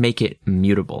least make it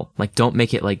mutable. Like, don't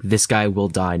make it like this guy will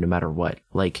die no matter what.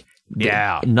 Like,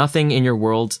 nothing in your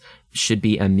world should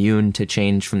be immune to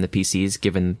change from the PCs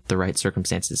given the right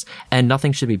circumstances. And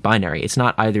nothing should be binary. It's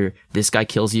not either this guy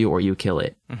kills you or you kill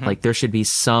it. Mm-hmm. Like, there should be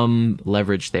some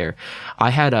leverage there.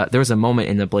 There was a moment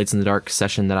in the Blades in the Dark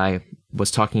session that I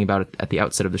was talking about at the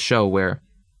outset of the show where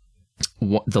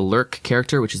the Lurk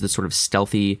character, which is the sort of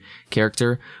stealthy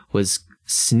character, was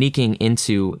sneaking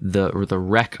into the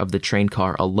wreck of the train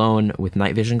car alone with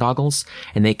night vision goggles,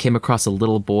 and they came across a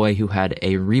little boy who had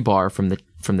a rebar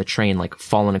from the train like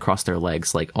fallen across their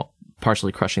legs, like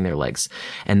partially crushing their legs.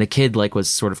 And the kid like was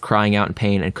sort of crying out in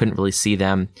pain and couldn't really see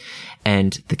them.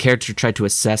 And the character tried to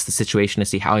assess the situation to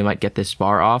see how he might get this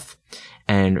bar off,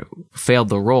 and failed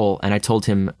the roll. And I told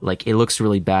him, like, it looks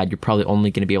really bad. You're probably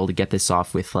only going to be able to get this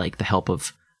off with like the help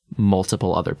of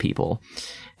multiple other people.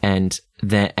 And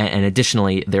then, and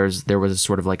additionally, there was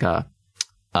sort of like an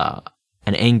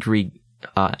angry,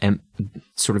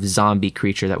 sort of zombie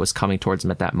creature that was coming towards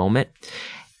him at that moment.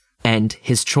 And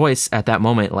his choice at that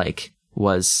moment, like,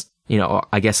 was,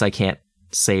 I guess I can't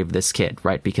save this kid,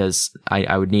 right? Because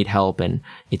I would need help and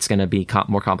it's going to be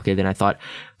more complicated than I thought.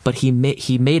 But he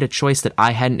made a choice that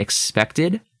I hadn't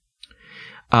expected,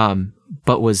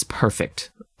 but was perfect,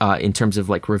 in terms of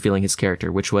like revealing his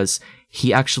character, which was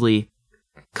he actually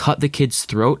cut the kid's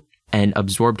throat and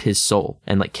absorbed his soul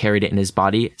and like carried it in his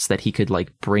body so that he could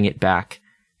like bring it back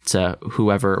to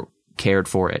whoever cared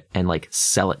for it and like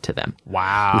sell it to them.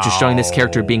 Wow. Which is showing this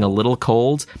character being a little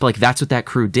cold, but like that's what that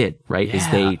crew did, right? Yeah. Is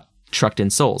they trucked in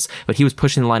souls. But he was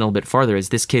pushing the line a little bit farther, as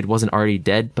this kid wasn't already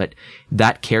dead, but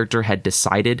that character had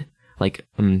decided like,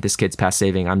 this kid's past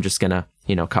saving, I'm just gonna,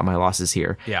 cut my losses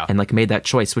here. Yeah. And like made that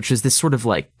choice, which is this sort of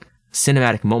like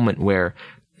cinematic moment where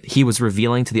he was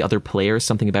revealing to the other players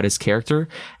something about his character,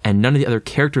 and none of the other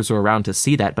characters were around to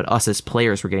see that, but us as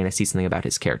players were getting to see something about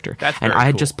his character. And I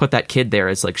had just put that kid there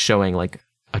as like showing like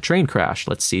a train crash.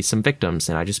 Let's see some victims.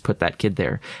 And I just put that kid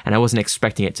there. And I wasn't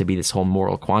expecting it to be this whole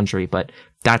moral quandary, but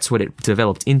that's what it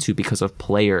developed into because of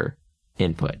player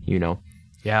input,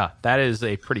 Yeah, that is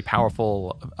a pretty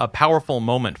powerful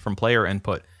moment from player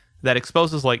input that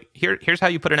exposes like, here's how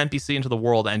you put an NPC into the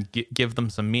world and give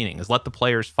them some meaning, is let the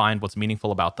players find what's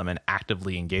meaningful about them and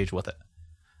actively engage with it.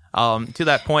 To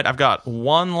that point, I've got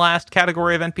one last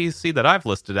category of NPC that I've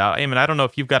listed out. Eamon, I don't know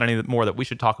if you've got any more that we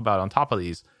should talk about on top of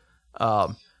these.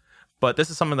 But this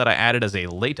is something that I added as a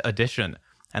late addition,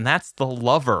 and that's the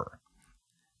lover.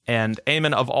 And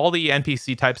Eamon, of all the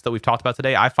NPC types that we've talked about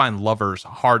today, I find lovers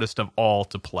hardest of all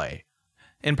to play.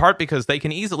 In part because they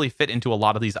can easily fit into a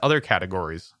lot of these other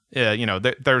categories.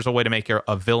 There's a way to make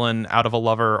a villain out of a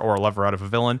lover or a lover out of a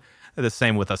villain. The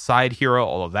same with a side hero,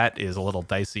 although that is a little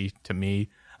dicey to me.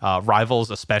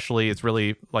 Rivals especially, it's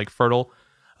really like fertile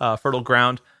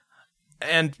ground.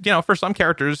 And, for some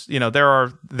characters, there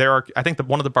are, I think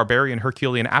one of the barbarian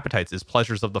Herculean appetites is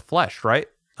pleasures of the flesh, right?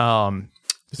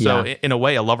 So in a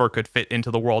way, a lover could fit into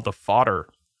the world of fodder.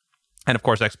 And of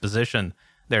course, exposition.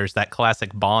 There's that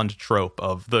classic Bond trope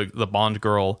of the Bond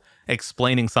girl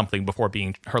explaining something before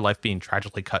her life being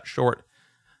tragically cut short.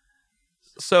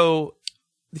 So,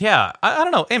 yeah, I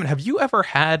don't know. Eamon, have you ever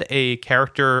had a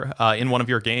character in one of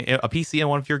your game, a PC in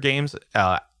one of your games,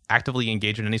 actively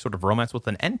engage in any sort of romance with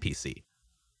an NPC?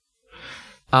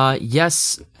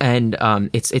 Yes, and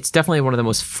it's definitely one of the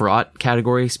most fraught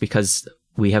categories because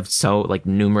we have so like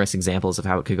numerous examples of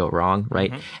how it could go wrong,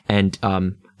 right? Mm-hmm.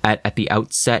 And at the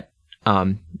outset,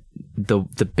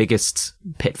 the biggest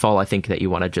pitfall I think that you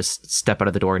want to just step out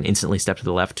of the door and instantly step to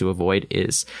the left to avoid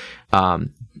is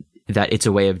that it's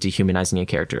a way of dehumanizing a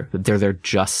character. They're there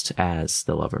just as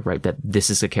the lover, right? That this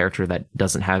is a character that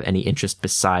doesn't have any interest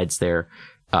besides their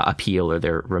appeal or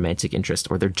their romantic interest,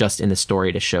 or they're just in the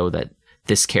story to show that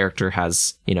this character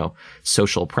has,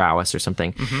 social prowess or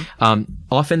something. Mm-hmm.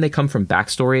 Often they come from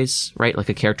backstories, right? Like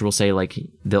a character will say, like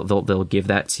they'll give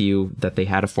that to you that they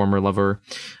had a former lover.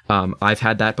 I've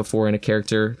had that before in a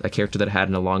character that I had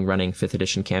in a long running 5th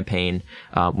edition campaign.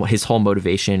 His whole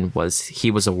motivation was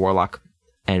he was a warlock,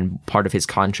 and part of his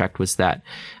contract was that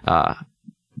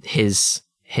his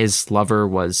lover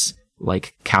was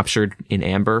like captured in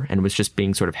amber and was just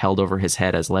being sort of held over his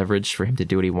head as leverage for him to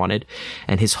do what he wanted.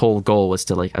 And his whole goal was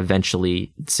to like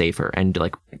eventually save her and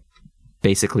like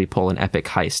basically pull an epic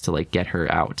heist to like get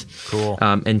her out. Cool.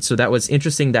 And so that was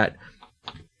interesting that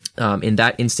in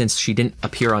that instance, she didn't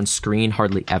appear on screen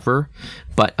hardly ever,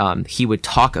 but he would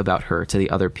talk about her to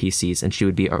the other PCs, and she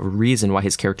would be a reason why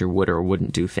his character would or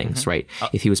wouldn't do things, right?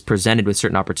 If he was presented with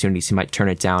certain opportunities, he might turn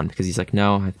it down because he's like,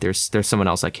 no, there's someone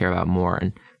else I care about more,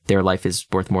 and their life is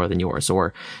worth more than yours.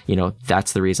 Or, you know,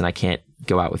 that's the reason I can't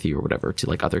go out with you or whatever, to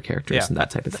like other characters and that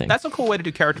type of thing. That's a cool way to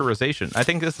do characterization. I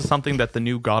think this is something that the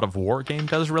new God of War game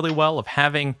does really well, of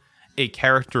having a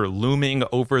character looming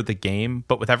over the game,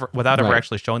 but without ever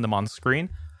actually showing them on screen.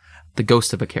 The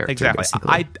ghost of a character. Exactly.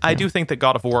 I do think that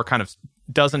God of War kind of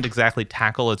doesn't exactly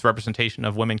tackle its representation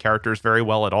of women characters very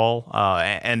well at all.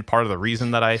 And part of the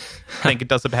reason that I think it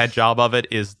does a bad job of it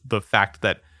is the fact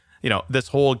that, you know, this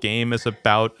whole game is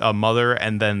about a mother,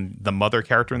 and then the mother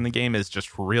character in the game is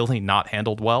just really not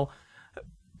handled well.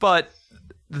 But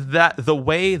that the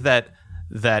way that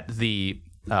the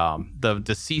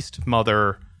deceased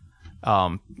mother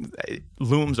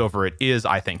looms over it is,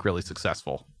 I think, really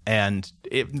successful, and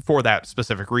for that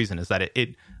specific reason is that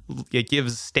it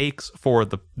gives stakes for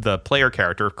the player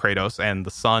character Kratos and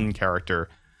the son character.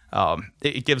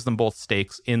 It gives them both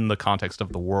stakes in the context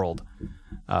of the world,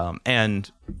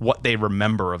 and what they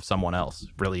remember of someone else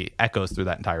really echoes through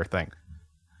that entire thing.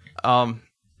 I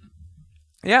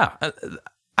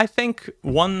think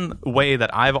one way that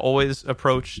I've always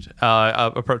approached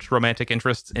romantic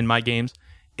interests in my games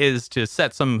is to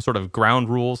set some sort of ground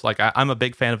rules. Like I'm a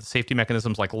big fan of the safety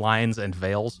mechanisms like lines and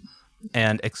veils,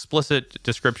 and explicit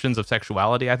descriptions of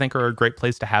sexuality I think are a great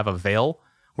place to have a veil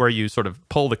where you sort of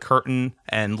pull the curtain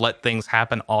and let things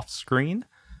happen off screen.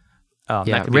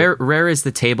 Rare is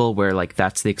the table where like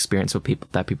that's the experience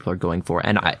that people are going for,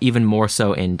 and even more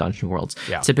so in Dungeon Worlds.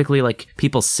 Typically, like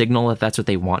people signal that that's what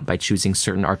they want by choosing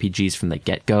certain RPGs from the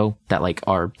get-go that like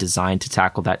are designed to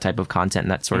tackle that type of content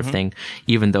and that sort of thing.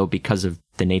 Even though because of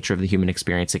the nature of the human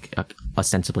experience, it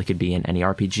ostensibly could be in any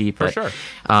RPG. But for sure,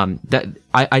 that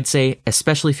I'd say,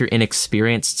 especially if you're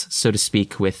inexperienced, so to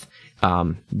speak, with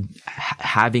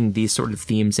having these sort of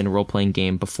themes in a role-playing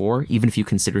game before, even if you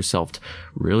consider yourself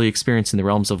really experienced in the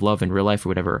realms of love in real life or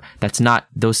whatever, that's not,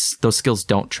 those skills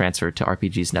don't transfer to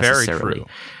RPGs necessarily.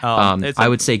 Very true. I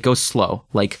would say go slow.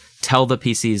 Like tell the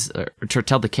PCs, or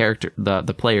tell the character,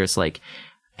 the players, like,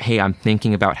 hey, I'm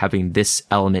thinking about having this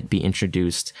element be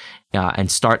introduced,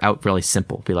 and start out really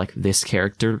simple. Be like, this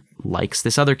character likes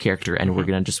this other character, and we're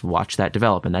going to just watch that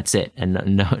develop, and that's it.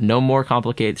 And no more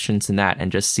complications than that,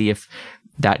 and just see if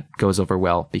that goes over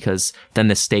well, because then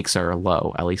the stakes are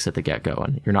low, at least at the get-go,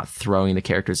 and you're not throwing the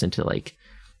characters into like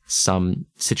some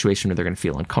situation where they're going to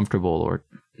feel uncomfortable or,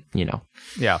 you know.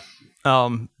 Yeah.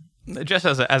 Just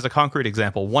as a concrete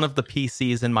example, one of the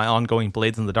PCs in my ongoing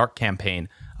Blades in the Dark campaign,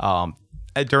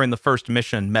 during the first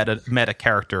mission, met a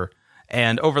character,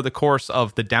 and over the course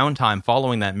of the downtime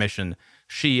following that mission,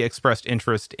 she expressed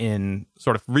interest in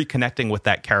sort of reconnecting with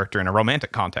that character in a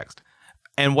romantic context.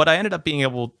 And what I ended up being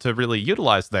able to really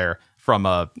utilize there from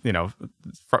a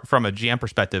GM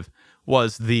perspective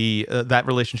was that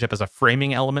relationship as a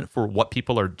framing element for what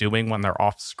people are doing when they're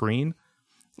off screen,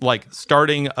 like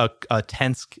starting a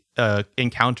tense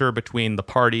encounter between the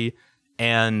party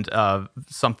and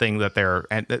something that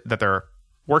they're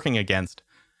working against,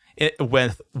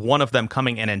 with one of them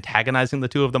coming and antagonizing the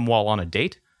two of them while on a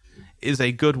date, is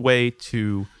a good way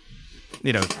to,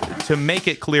 to make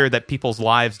it clear that people's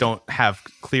lives don't have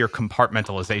clear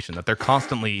compartmentalization, that they're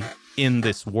constantly in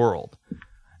this world.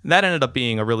 That ended up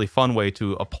being a really fun way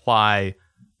to apply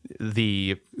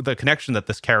the connection that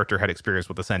this character had experienced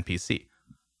with this NPC.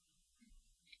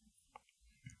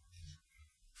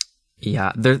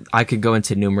 Yeah, I could go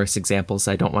into numerous examples.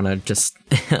 I don't want to just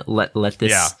let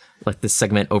this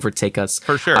segment overtake us.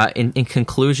 For sure. In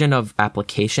conclusion of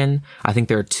application, I think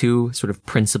there are two sort of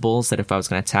principles that if I was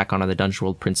going to tack on the Dungeon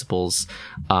World principles,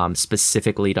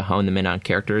 specifically to hone them in on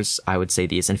characters, I would say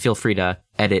these. And feel free to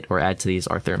edit or add to these,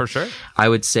 Arthur. For sure. I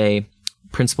would say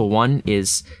principle one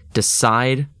is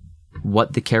decide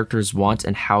what the characters want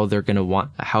and how they're going to want,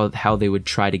 how they would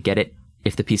try to get it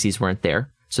if the PCs weren't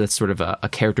there. So that's sort of a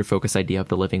character-focused idea of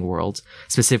the living world,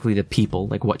 specifically the people,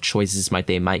 like what choices might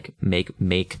they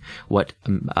make, what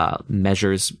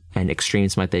measures and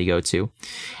extremes might they go to,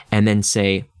 and then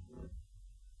say,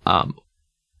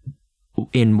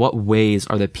 in what ways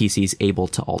are the PCs able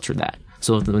to alter that?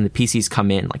 So when the PCs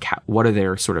come in, like what are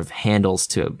their sort of handles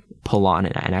to pull on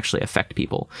and actually affect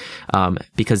people?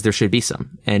 Because there should be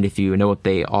some. And if you know what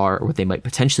they are or what they might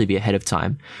potentially be ahead of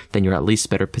time, then you're at least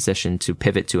better positioned to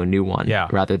pivot to a new one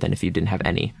rather than if you didn't have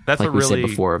any. That's like we said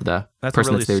before of the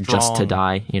person that's there just to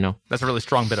die, you know? That's a really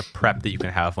strong bit of prep that you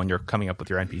can have when you're coming up with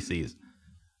your NPCs.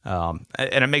 And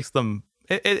it makes them,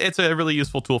 it's a really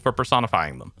useful tool for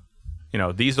personifying them. You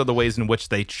know, these are the ways in which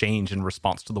they change in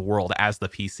response to the world as the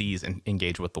PCs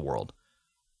engage with the world.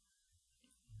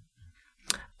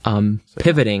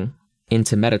 Pivoting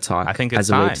into meta talk, I think it's as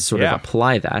a way to sort of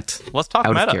apply that. Let's talk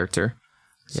out meta. Of character.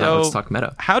 So let's talk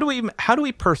meta. How do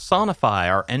we personify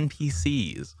our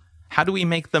NPCs? How do we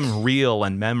make them real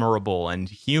and memorable and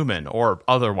human, or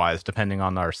otherwise, depending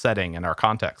on our setting and our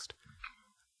context?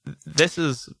 This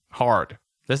is hard.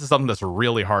 This is something that's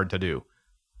really hard to do.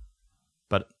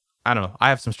 But I don't know. I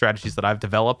have some strategies that I've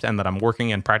developed and that I'm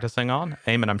working and practicing on.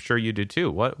 Eamon, I'm sure you do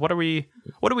too. What do we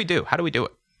do? How do we do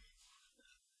it?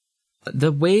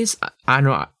 The ways, I don't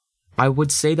know, I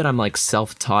would say that I'm like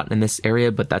self-taught in this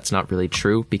area, but that's not really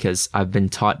true because I've been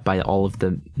taught by all of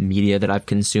the media that I've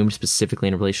consumed, specifically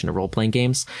in relation to role-playing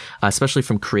games, especially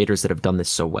from creators that have done this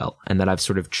so well, and that I've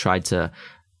sort of tried to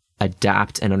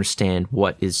adapt and understand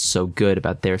what is so good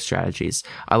about their strategies.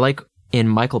 I like in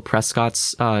Michael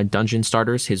Prescott's Dungeon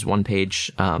Starters, his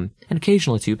 1-page and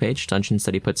occasionally 2-page dungeons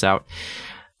that he puts out,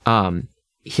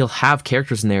 he'll have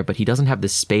characters in there, but he doesn't have the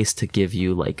space to give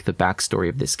you like the backstory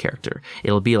of this character.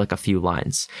 It'll be like a few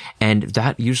lines. And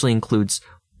that usually includes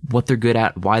what they're good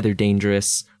at, why they're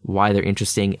dangerous, why they're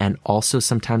interesting, and also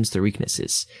sometimes their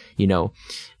weaknesses. You know,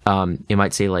 it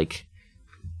might say like,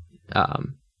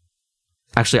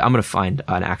 actually, I'm going to find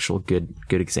an actual good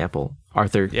example.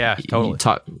 Arthur. Yeah, totally.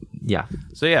 So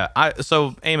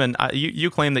Eamon, you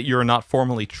claim that you're not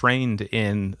formally trained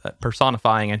in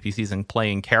personifying NPCs and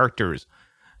playing characters.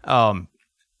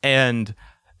 And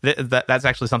that's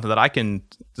actually something that I can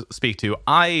speak to.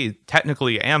 I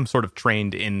technically am sort of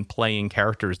trained in playing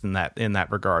characters in that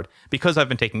regard because I've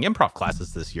been taking improv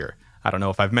classes this year. I don't know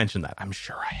if I've mentioned that. I'm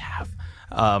sure I have.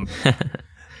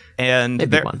 And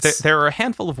there are a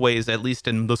handful of ways, at least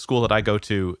in the school that I go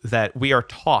to, that we are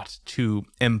taught to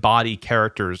embody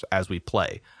characters as we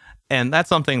play. And that's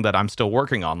something that I'm still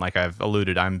working on. Like I've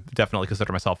alluded, I'm definitely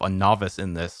consider myself a novice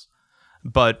in this.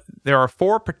 But there are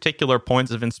 4 particular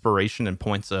points of inspiration and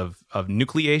points of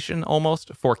nucleation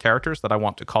almost for characters that I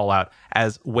want to call out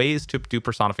as ways to do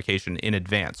personification in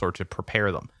advance or to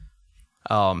prepare them.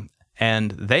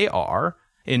 And they are,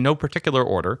 in no particular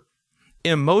order,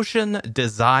 emotion,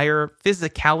 desire,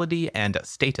 physicality, and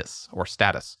status or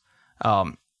status.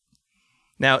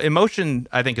 Now, emotion,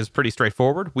 I think, is pretty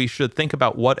straightforward. We should think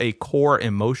about what a core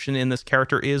emotion in this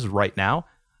character is right now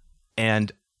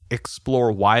and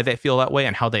explore why they feel that way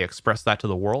and how they express that to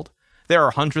the world. There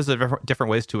are hundreds of different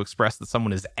ways to express that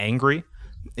someone is angry.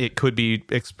 It could be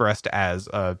expressed as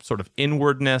a sort of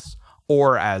inwardness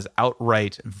or as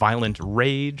outright violent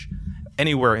rage,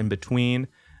 anywhere in between.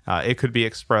 It could be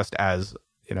expressed as,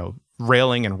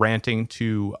 railing and ranting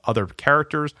to other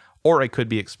characters, or it could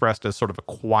be expressed as sort of a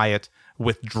quiet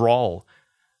withdrawal.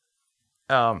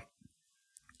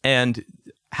 And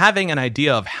having an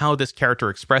idea of how this character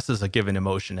expresses a given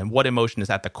emotion and what emotion is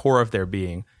at the core of their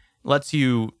being lets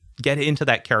you get into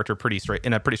that character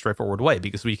in a pretty straightforward way,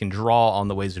 because we can draw on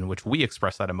the ways in which we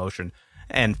express that emotion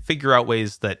and figure out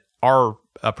ways that our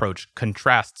approach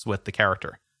contrasts with the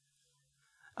character.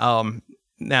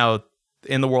 Now,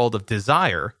 in the world of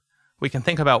desire, we can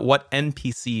think about what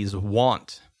NPCs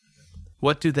want.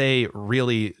 What do they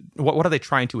really, what are they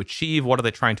trying to achieve? What are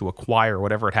they trying to acquire?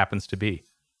 Whatever it happens to be.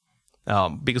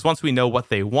 Because once we know what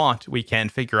they want, we can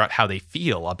figure out how they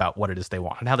feel about what it is they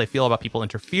want and how they feel about people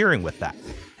interfering with that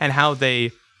and how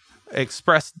they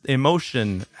express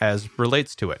emotion as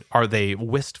relates to it. Are they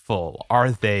wistful?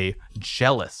 Are they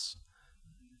jealous?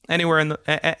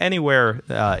 Anywhere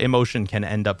emotion can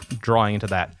end up drawing into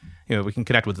that. We can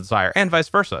connect with desire and vice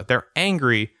versa. They're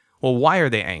angry. Well, why are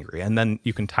they angry? And then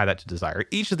you can tie that to desire.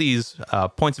 Each of these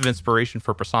points of inspiration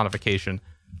for personification,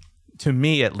 to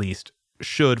me at least,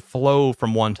 should flow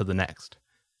from one to the next.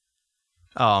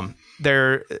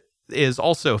 There is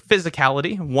also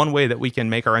physicality. One way that we can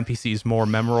make our NPCs more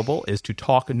memorable is to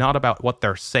talk not about what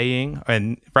they're saying,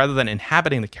 and rather than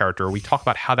inhabiting the character, we talk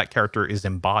about how that character is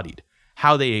embodied,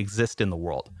 how they exist in the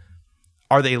world.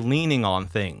 Are they leaning on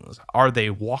things? Are they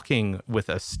walking with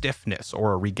a stiffness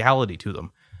or a regality to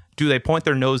them? Do they point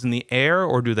their nose in the air,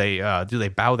 or do they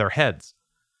bow their heads?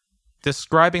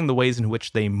 Describing the ways in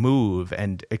which they move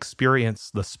and experience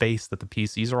the space that the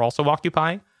PCs are also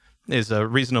occupying is a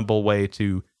reasonable way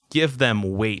to give them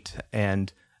weight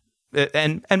and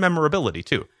and memorability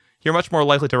too. You're much more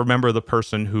likely to remember the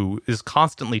person who is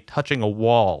constantly touching a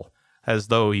wall as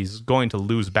though he's going to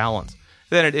lose balance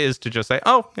than it is to just say,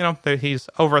 oh, he's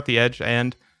over at the edge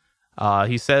and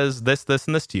he says this, this,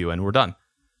 and this to you, and we're done.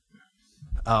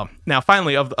 Now,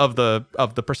 finally, of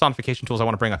the personification tools I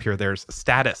want to bring up here, there's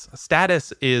status.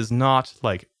 Status is not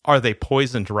like, are they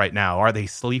poisoned right now? Are they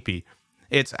sleepy?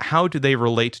 It's how do they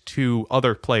relate to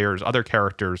other players, other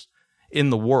characters in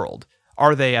the world?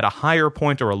 Are they at a higher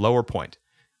point or a lower point?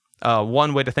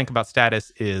 One way to think about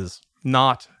status is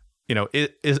not,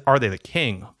 are they the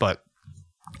king, but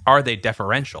are they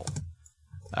deferential?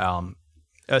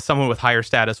 Someone with higher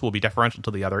status will be deferential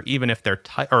to the other, even if they're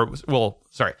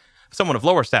someone of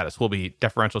lower status will be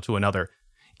deferential to another,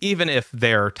 even if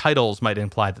their titles might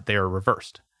imply that they are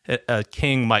reversed. A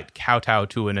king might kowtow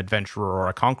to an adventurer or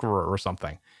a conqueror or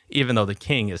something, even though the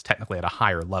king is technically at a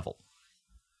higher level.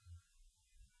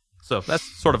 So that's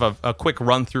sort of a quick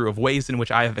run-through of ways in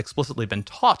which I have explicitly been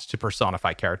taught to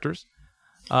personify characters.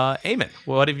 Eamon,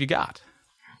 what have you got?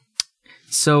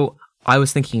 So I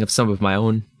was thinking of some of my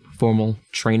own formal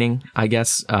training, I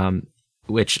guess,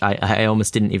 which I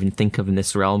almost didn't even think of in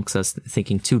this realm because I was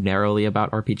thinking too narrowly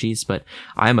about RPGs, but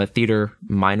I'm a theater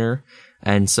minor,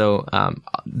 and so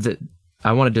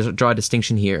I wanted to draw a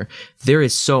distinction here. There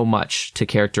is so much to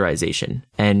characterization,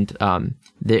 and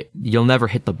you'll never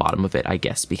hit the bottom of it, I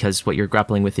guess, because what you're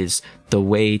grappling with is the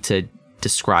way to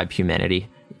describe humanity.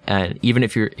 And even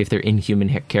if they're inhuman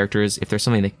characters, if there's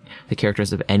something that the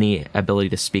characters have any ability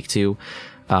to speak to,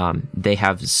 they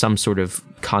have some sort of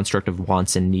construct of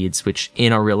wants and needs, which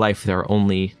in our real life, their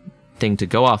only thing to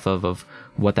go off of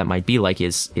what that might be like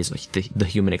is the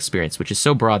human experience, which is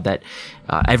so broad that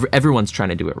everyone's trying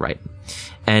to do it right.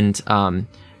 And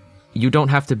you don't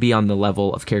have to be on the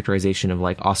level of characterization of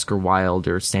like Oscar Wilde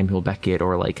or Samuel Beckett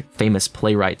or like famous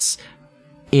playwrights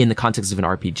in the context of an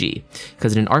RPG.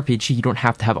 Because in an RPG, you don't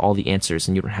have to have all the answers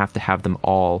and you don't have to have them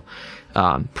all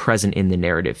present in the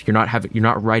narrative. You're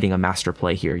not writing a master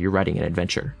play here. You're writing an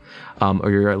adventure,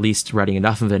 or you're at least writing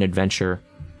enough of an adventure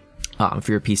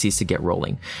for your PCs to get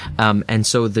rolling. And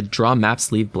so the draw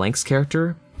maps leave blanks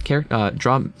the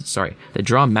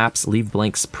draw maps leave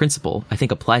blanks principle, I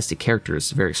think, applies to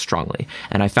characters very strongly.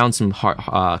 And I found some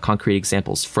concrete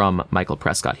examples from Michael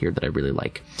Prescott here that I really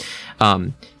like.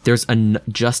 There's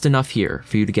just enough here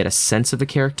for you to get a sense of a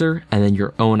character and then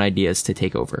your own ideas to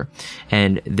take over.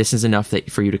 And this is enough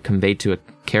for you to convey to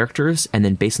characters, and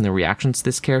then based on the reactions to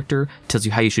this character, tells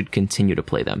you how you should continue to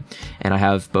play them. And I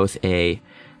have both a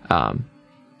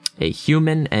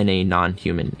human and a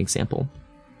non-human example.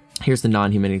 Here's the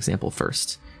non-human example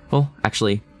first. Well,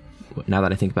 actually, now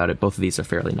that I think about it, both of these are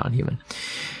fairly non-human.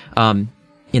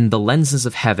 In The Lenses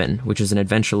of Heaven, which is an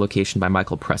adventure location by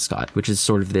Michael Prescott, which is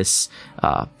sort of this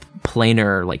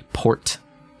planar, like, port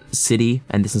city,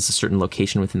 and this is a certain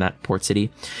location within that port city,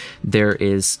 there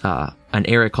is an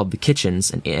area called the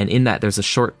Kitchens, and in that there's a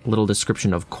short little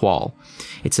description of Qual.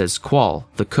 It says, Qual,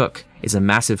 the cook, is a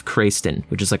massive Crayston,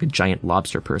 which is like a giant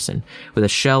lobster person, with a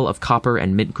shell of copper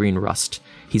and mint green rust.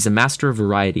 He's a master of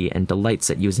variety and delights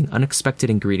at using unexpected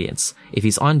ingredients. If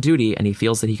he's on duty and he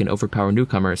feels that he can overpower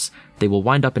newcomers, they will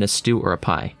wind up in a stew or a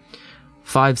pie.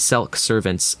 5 Selk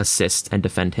servants assist and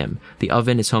defend him. The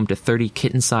oven is home to 30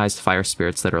 kitten-sized fire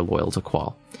spirits that are loyal to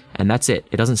Qual. And that's it.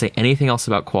 It doesn't say anything else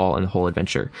about Qual in the whole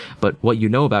adventure. But what you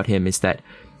know about him is that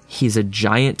he's a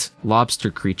giant lobster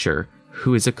creature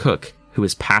who is a cook, who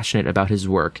is passionate about his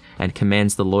work and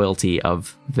commands the loyalty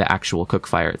of the actual cook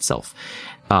fire itself.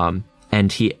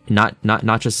 And he not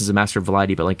just as a master of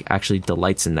variety, but like actually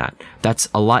delights in that. That's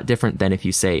a lot different than if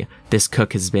you say this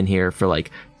cook has been here for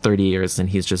like 30 years and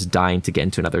he's just dying to get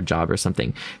into another job or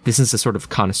something. This is a sort of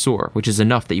connoisseur, which is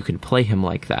enough that you can play him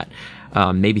like that.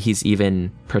 Maybe he's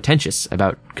even pretentious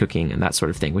about cooking and that sort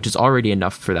of thing, which is already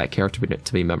enough for that character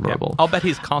to be memorable. Yeah, I'll bet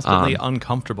he's constantly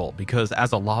uncomfortable because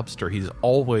as a lobster, he's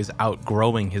always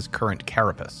outgrowing his current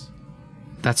carapace.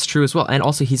 That's true as well. And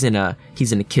also he's in a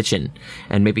kitchen,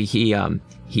 and maybe he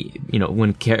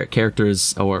when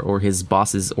characters or his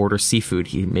bosses order seafood,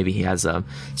 he has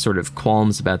sort of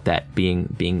qualms about that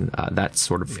being that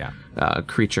sort of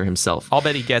creature himself. I'll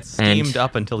bet he gets steamed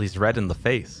up until he's red in the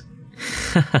face.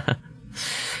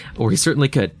 Or he certainly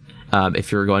could,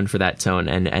 if you're going for that tone,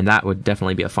 and that would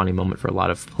definitely be a funny moment for a lot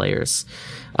of players.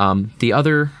 The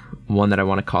other one that I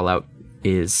want to call out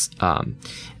is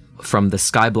from the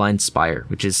Skyblind Spire,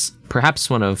 which is perhaps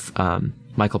one of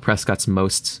Michael Prescott's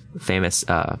most famous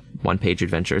one-page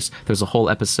adventures. There's a whole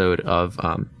episode of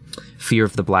Fear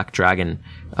of the Black Dragon,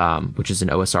 which is an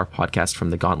OSR podcast from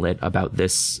the Gauntlet about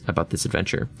this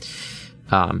adventure.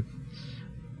 And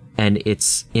and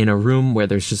it's in a room where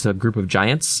there's just a group of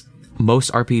giants.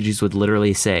 Most RPGs would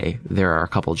literally say there are a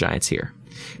couple giants here.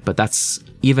 But that's,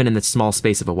 even in the small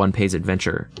space of a one-page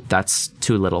adventure, that's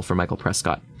too little for Michael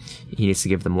Prescott. He needs to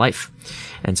give them life.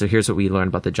 And so here's what we learned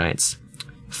about the giants.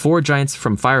 4 giants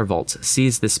from Fire Vault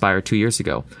seized this spire 2 years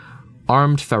ago.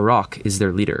 Armed Farok is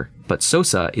their leader, but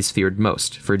Sosa is feared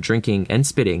most for drinking and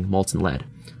spitting molten lead.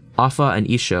 Afa and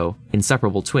Isho,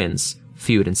 inseparable twins,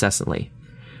 feud incessantly.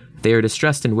 They are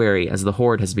distressed and wary as the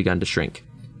horde has begun to shrink.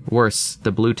 Worse,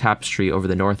 the blue tapestry over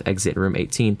the north exit in room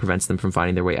 18 prevents them from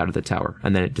finding their way out of the tower,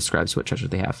 and then it describes what treasure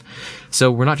they have.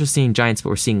 So we're not just seeing giants, but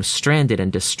we're seeing stranded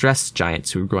and distressed giants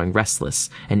who are growing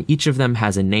restless, and each of them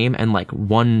has a name and like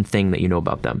one thing that you know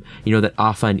about them. You know that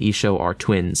Afa and Isho are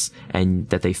twins, and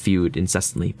that they feud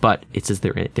incessantly, but it says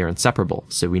they're inseparable,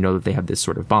 so we know that they have this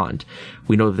sort of bond.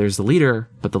 We know that there's the leader,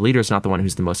 but the leader's not the one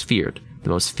who's the most feared.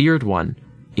 The most feared one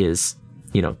is,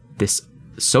 this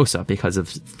Sosa, because of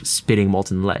spitting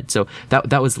molten lead. So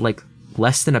that was like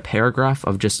less than a paragraph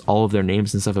of just all of their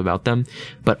names and stuff about them,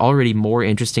 but already more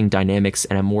interesting dynamics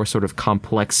and a more sort of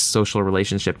complex social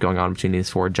relationship going on between these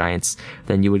 4 giants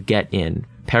than you would get in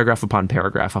paragraph upon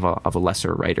paragraph of a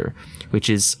lesser writer, which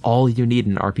is all you need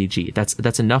in an RPG.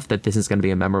 That's enough that this is going to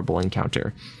be a memorable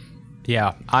encounter.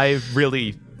 Yeah, I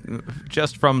really,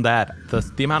 just from that,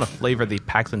 the amount of flavor that he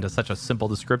packs into such a simple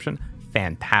description,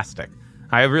 fantastic.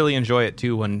 I really enjoy it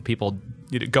too when people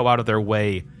go out of their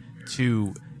way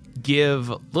to give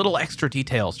little extra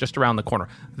details just around the corner.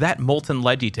 That molten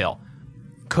lead detail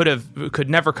could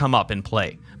never come up in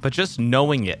play, but just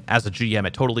knowing it as a GM,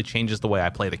 it totally changes the way I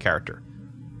play the character.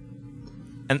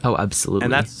 Oh, absolutely.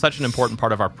 And that's such an important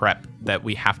part of our prep that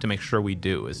we have to make sure we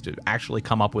do, is to actually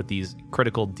come up with these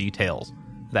critical details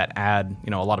that add,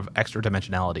 a lot of extra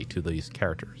dimensionality to these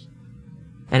characters.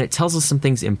 And it tells us some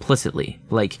things implicitly.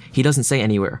 Like, he doesn't say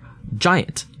anywhere,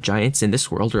 giants in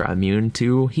this world are immune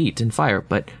to heat and fire,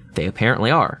 but they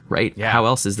apparently are, right? Yeah. How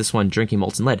else is this one drinking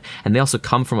molten lead? And they also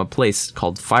come from a place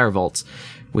called Fire Vault,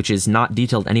 which is not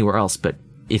detailed anywhere else, but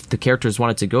if the characters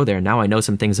wanted to go there, now I know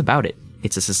some things about it.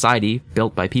 It's a society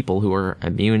built by people who are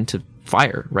immune to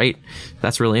fire, right?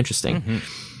 That's really interesting.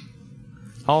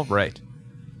 Mm-hmm. All right.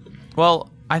 Well,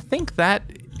 I think that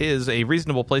is a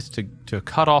reasonable place to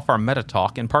cut off our meta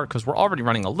talk, in part because we're already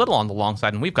running a little on the long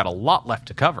side and we've got a lot left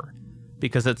to cover,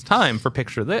 because it's time for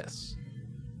Picture This.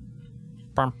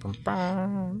 Bum, bum,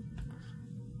 bum.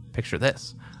 Picture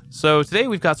This. So today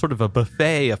we've got sort of a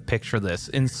buffet of Picture This,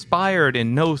 inspired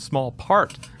in no small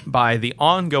part by the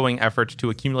ongoing effort to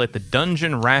accumulate the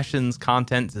Dungeon Rations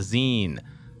Content Zine.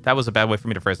 That was a bad way for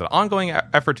me to phrase it. Ongoing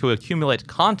effort to accumulate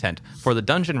content for the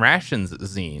Dungeon Rations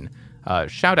Zine.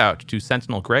 Shout out to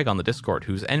Sentinel Greg on the Discord,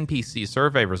 whose NPC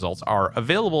survey results are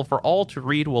available for all to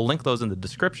read. We'll link those in the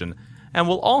description, and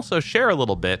we'll also share a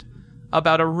little bit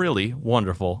about a really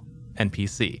wonderful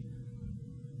NPC.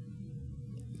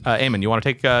 Eamon, you want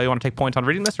to take point on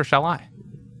reading this, or shall I?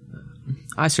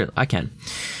 I can.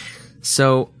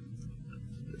 So,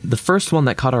 the first one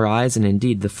that caught our eyes, and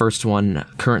indeed the first one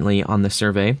currently on the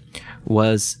survey,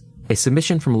 was a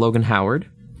submission from Logan Howard,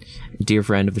 dear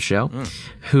friend of the show,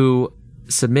 who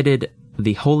submitted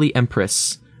the Holy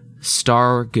Empress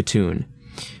Sar Gatun,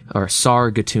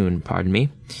 pardon me.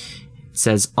 It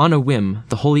says, on a whim,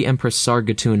 the Holy Empress Sar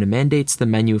Gatun mandates the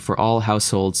menu for all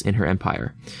households in her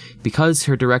empire. Because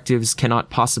her directives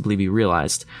cannot possibly be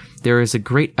realized, there is a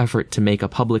great effort to make a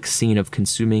public scene of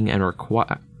consuming and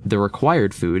the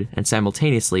required food, and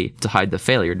simultaneously to hide the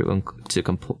failure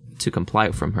to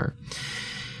comply from her.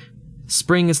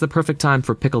 Spring is the perfect time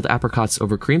for pickled apricots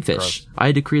over creamfish. Gross.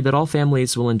 I decree that all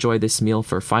families will enjoy this meal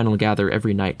for final gather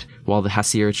every night while the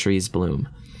Hasir trees bloom.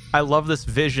 I love this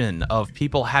vision of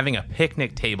people having a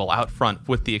picnic table out front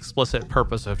with the explicit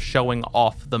purpose of showing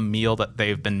off the meal that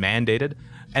they've been mandated,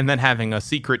 and then having a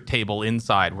secret table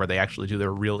inside where they actually do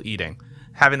their real eating.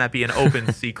 Having that be an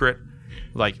open secret,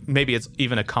 like maybe it's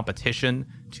even a competition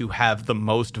to have the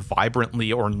most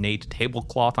vibrantly ornate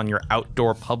tablecloth on your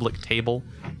outdoor public table,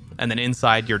 and then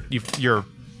inside you're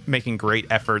making great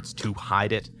efforts to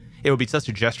hide it. It would be such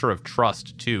a gesture of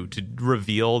trust, too, to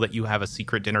reveal that you have a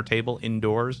secret dinner table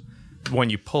indoors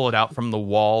when you pull it out from the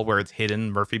wall where it's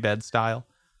hidden, Murphy bed style.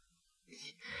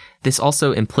 This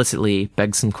also implicitly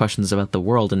begs some questions about the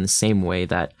world in the same way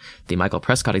that the Michael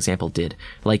Prescott example did.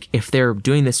 Like, if they're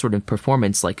doing this sort of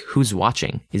performance, like, who's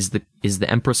watching? Is the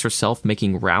Empress herself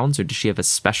making rounds, or does she have a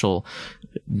special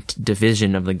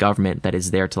division of the government that is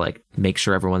there to, like, make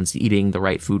sure everyone's eating the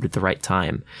right food at the right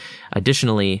time?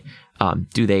 Additionally,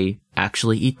 do they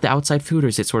actually eat the outside food, or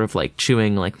is it sort of like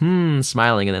chewing, like,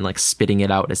 smiling, and then, like, spitting it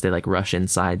out as they, like, rush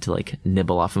inside to, like,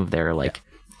 nibble off of their, like,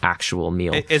 actual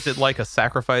meal. Is it like a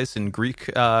sacrifice in Greek,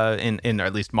 in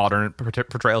at least modern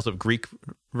portrayals of Greek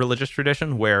religious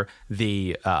tradition, where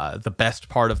the best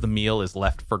part of the meal is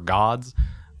left for gods?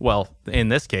 Well, in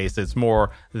this case, it's more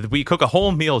we cook a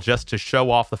whole meal just to show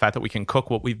off the fact that we can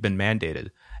cook what we've been mandated,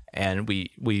 and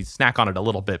we snack on it a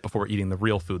little bit before eating the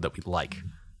real food that we like.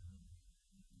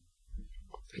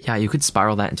 Yeah, you could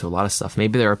spiral that into a lot of stuff.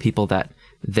 Maybe there are people that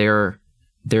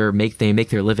they make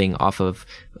their living off of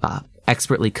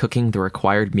expertly cooking the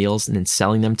required meals and then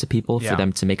selling them to people for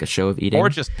them to make a show of eating, or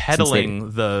just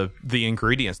peddling the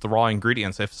ingredients, the raw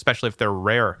ingredients, especially if they're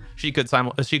rare. She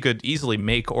could easily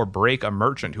make or break a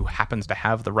merchant who happens to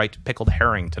have the right pickled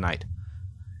herring tonight.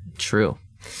 True.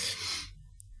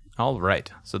 All right,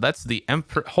 so that's the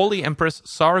Holy Empress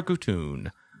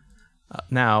Sargutun.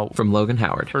 Now, from Logan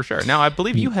Howard, for sure. Now, I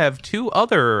believe you have two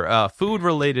other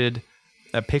food-related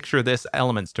picture this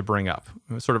elements to bring up,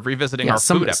 sort of revisiting our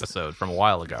food episode from a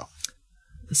while ago.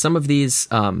 Some of these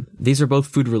are both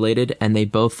food related, and they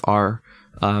both are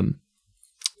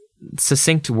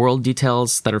succinct world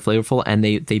details that are flavorful, and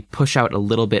they push out a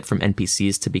little bit from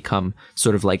NPCs to become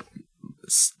sort of like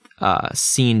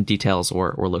scene details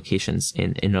or locations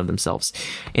in and of themselves.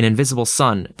 In Invisible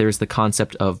Sun, there's the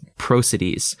concept of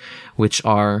prosodies, which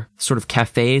are sort of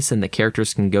cafes and the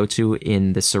characters can go to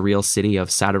in the surreal city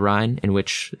of Saturnine, in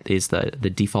which is the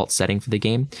default setting for the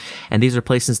game. And these are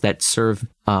places that serve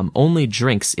only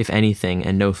drinks, if anything,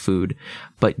 and no food,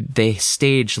 but they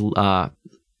stage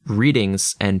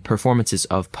readings and performances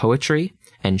of poetry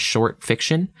and short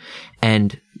fiction,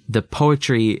 and the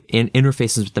poetry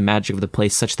interfaces with the magic of the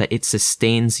place such that it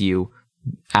sustains you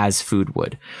as food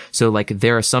would. So, like,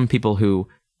 there are some people who,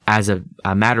 as a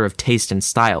matter of taste and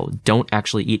style, don't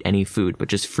actually eat any food, but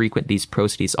just frequent these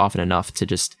prosodies often enough to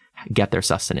just get their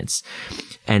sustenance.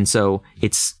 And so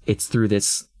it's through the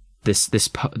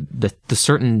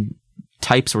certain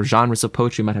types or genres of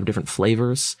poetry might have different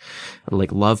flavors.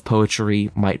 Like love poetry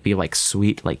might be like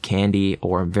sweet, like candy,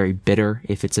 or very bitter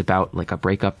if it's about like a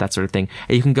breakup, that sort of thing.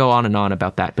 And you can go on and on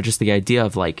about that, but just the idea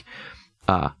of like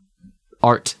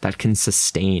art that can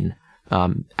sustain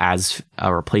as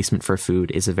a replacement for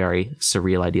food is a very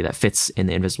surreal idea that fits in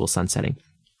the Invisible Sun setting.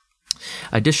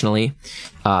 Additionally,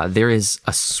 there is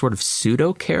a sort of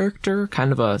pseudo character,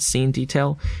 kind of a scene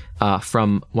detail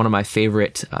from one of my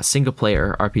favorite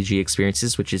single-player RPG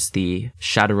experiences, which is the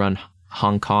Shadowrun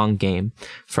Hong Kong game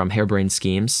from Harebrained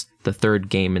Schemes, the third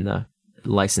game in the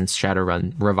licensed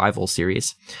Shadowrun revival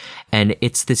series. And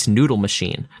it's this noodle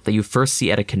machine that you first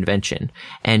see at a convention,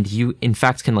 and you in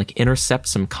fact can like intercept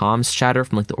some comms chatter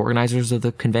from like the organizers of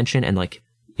the convention, and like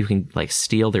you can like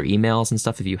steal their emails and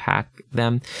stuff if you hack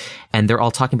them. And they're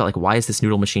all talking about like, why is this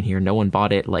noodle machine here? No one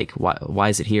bought it. Like, why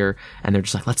is it here? And they're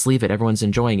just like, let's leave it. Everyone's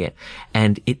enjoying it.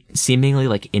 And it seemingly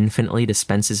like infinitely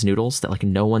dispenses noodles that like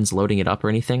no one's loading it up or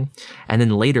anything. And then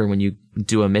later when you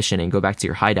do a mission and go back to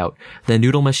your hideout, the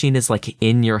noodle machine is like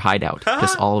in your hideout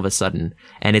just all of a sudden.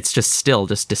 And it's just still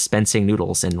just dispensing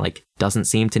noodles and like doesn't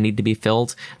seem to need to be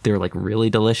filled. They're like really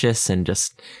delicious and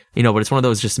just, you know, but it's one of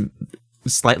those just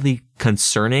slightly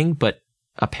concerning, but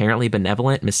apparently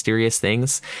benevolent, mysterious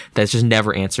things that's just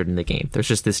never answered in the game. There's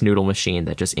just this noodle machine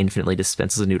that just infinitely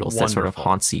dispenses noodles. Wonderful. That sort of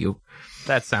haunts you.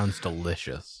 That sounds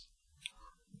delicious.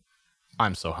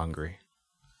 I'm so hungry.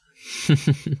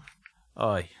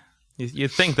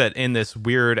 You'd think that in this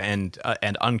weird and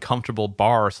uncomfortable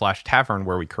bar/tavern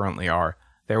where we currently are,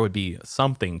 there would be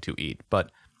something to eat, but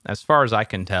as far as I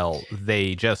can tell,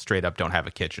 they just straight up don't have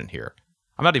a kitchen here.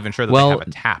 I'm not even sure that they have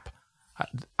a tap.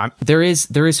 There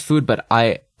is food, but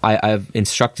I've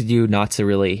instructed you not to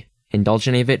really indulge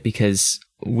in any of it because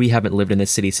we haven't lived in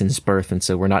this city since birth, and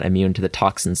so we're not immune to the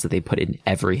toxins that they put in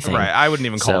everything. Right. I wouldn't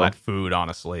even call that food,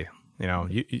 honestly. You know.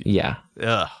 Yeah.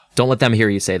 Ugh. Don't let them hear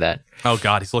you say that. Oh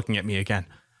God, he's looking at me again.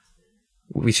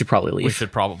 We should probably leave. We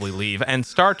should probably leave and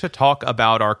start to talk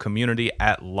about our community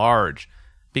at large,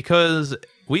 because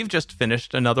we've just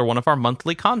finished another one of our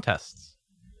monthly contests.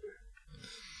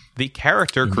 The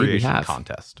character creation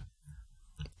contest.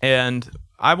 And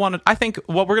I think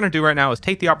what we're going to do right now is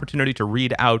take the opportunity to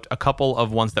read out a couple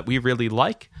of ones that we really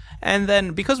like. And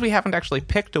then, because we haven't actually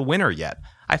picked a winner yet,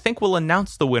 I think we'll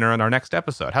announce the winner in our next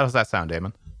episode. How does that sound,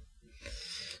 Damon?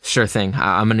 Sure thing.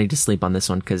 I'm going to need to sleep on this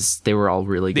one because they were all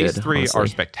really good. These three are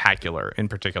spectacular in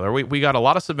particular. We got a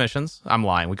lot of submissions. I'm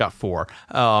lying. We got 4.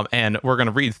 And we're going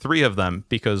to read 3 of them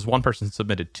because one person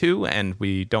submitted 2, and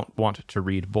we don't want to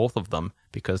read both of them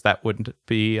because that wouldn't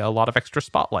be a lot of extra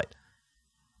spotlight.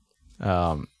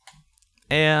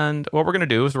 And what we're going to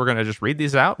do is we're going to just read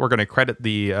these out. We're going to credit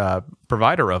the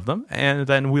provider of them, and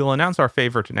then we'll announce our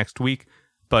favorite next week.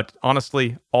 but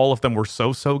honestly, all of them were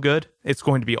so good, it's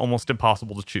going to be almost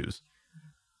impossible to choose.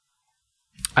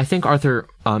 I think, Arthur,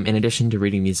 in addition to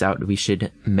reading these out, we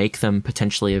should make them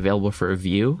potentially available for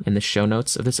review in the show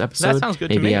notes of this episode. That sounds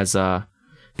good to me.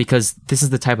 Because this is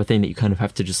the type of thing that you kind of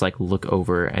have to just like look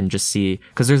over and just see,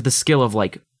 because there's the skill of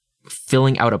like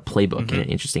filling out a playbook in an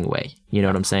interesting way. You know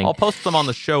what I'm saying? I'll post them on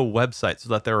the show website so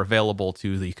that they're available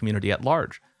to the community at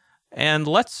large. And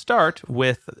let's start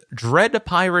with Dread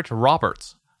Pirate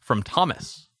Roberts from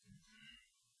Thomas.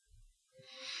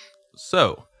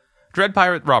 So, Dread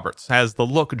Pirate Roberts has the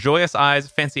look, joyous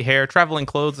eyes, fancy hair, traveling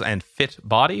clothes, and fit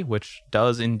body, which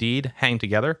does indeed hang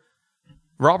together.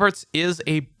 Roberts is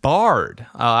a bard.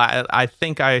 I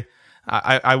think I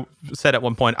said at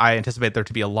one point I anticipate there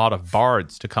to be a lot of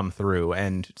bards to come through,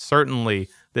 and certainly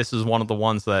this is one of the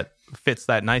ones that fits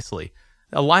that nicely.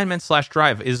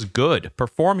 Alignment/drive is good.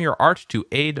 Perform your art to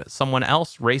aid someone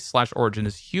else. Race/origin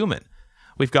is human.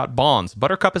 We've got bonds.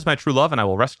 Buttercup is my true love, and I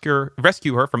will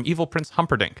rescue her from evil Prince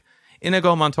Humperdinck.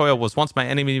 Inigo Montoya was once my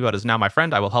enemy, but is now my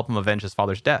friend. I will help him avenge his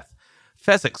father's death.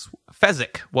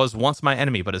 Fezzik was once my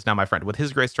enemy, but is now my friend. With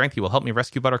his great strength, he will help me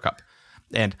rescue Buttercup.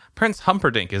 And Prince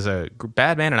Humperdinck is a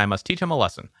bad man, and I must teach him a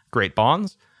lesson. Great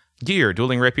bonds, gear,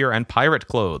 dueling rapier, and pirate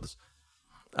clothes.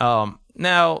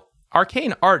 Now,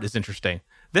 arcane art is interesting.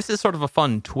 This is sort of a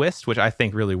fun twist, which I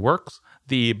think really works.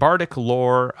 The bardic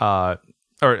lore,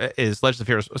 is Legends of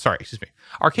Heroes.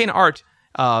 Arcane art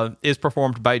is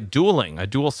performed by dueling. A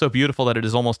duel so beautiful that it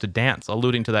is almost a dance,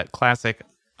 alluding to that classic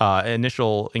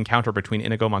initial encounter between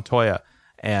Inigo Montoya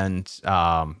and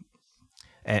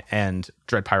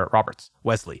Dread Pirate Roberts,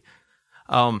 Wesley.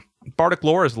 Bardic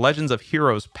lore is Legends of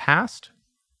Heroes Past,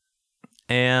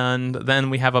 and then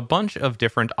we have a bunch of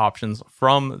different options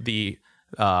from the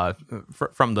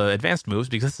advanced moves,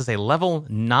 because this is a level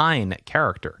 9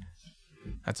 character.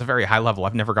 That's a very high level.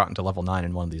 I've never gotten to level 9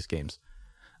 in one of these games.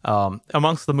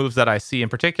 Amongst the moves that I see in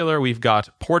particular, we've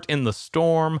got Port in the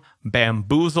Storm,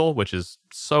 Bamboozle, which is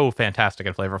so fantastic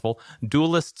and flavorful,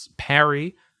 Duelist's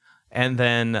Parry, and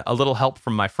then A Little Help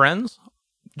from My Friends,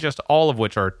 just all of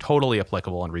which are totally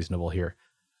applicable and reasonable here.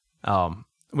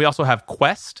 We also have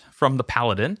Quest from the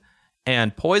Paladin,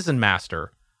 and Poison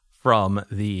Master from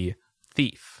the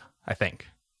Thief, I think.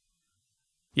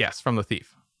 Yes, from the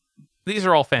Thief. These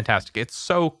are all fantastic. It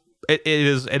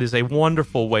is a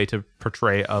wonderful way to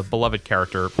portray a beloved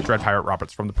character, Dread Pirate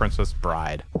Roberts from The Princess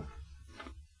Bride.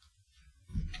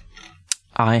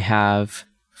 I have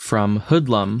from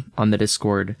Hoodlum on the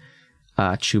Discord,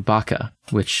 Chewbacca,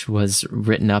 which was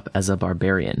written up as a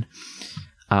barbarian.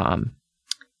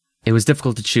 It was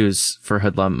difficult to choose for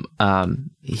Hoodlum.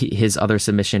 His other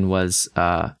submission was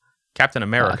Captain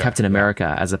America. Captain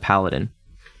America as a paladin.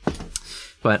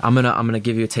 But I'm gonna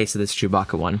give you a taste of this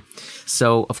Chewbacca one.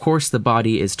 So, of course, the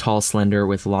body is tall, slender,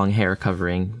 with long hair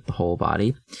covering the whole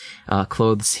body.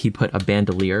 Clothes, he put a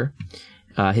bandolier.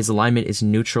 His alignment is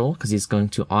neutral, because he's going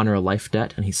to honor a life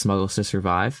debt, and he smuggles to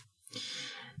survive.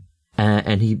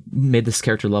 And he made this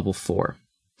character level 4.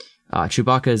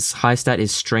 Chewbacca's high stat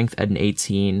is strength at an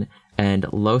 18,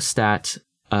 and low stat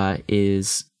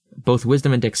is both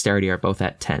wisdom and dexterity are both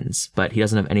at 10s, but he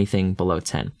doesn't have anything below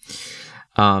 10.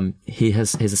 He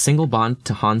has a single bond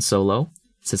to Han Solo.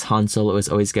 It says Han Solo is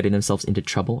always getting themselves into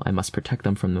trouble. I must protect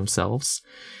them from themselves.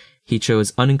 He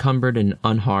chose unencumbered and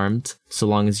unharmed, so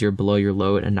long as you're below your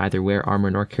load and neither wear armor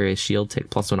nor carry a shield,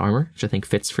 take +1 armor, which I think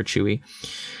fits for Chewie.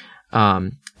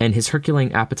 And his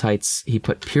Herculean appetites, he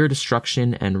put pure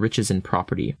destruction and riches and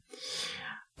property.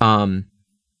 And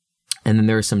then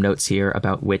there are some notes here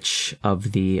about which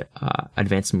of the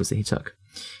advanced moves that he took.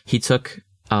 He took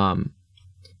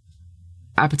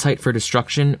Appetite for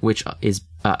Destruction, which is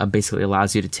basically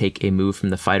allows you to take a move from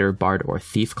the Fighter, Bard, or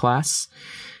Thief class.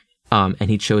 And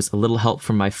he chose A Little Help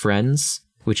from My Friends,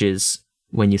 which is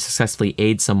when you successfully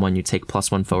aid someone, you take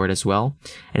 +1 forward as well.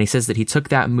 And he says that he took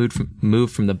that move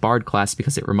from the Bard class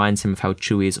because it reminds him of how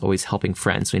Chewie is always helping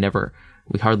friends.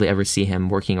 We hardly ever see him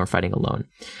working or fighting alone.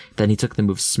 Then he took the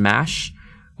move Smash,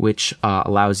 which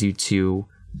allows you to,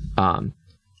 on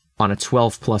a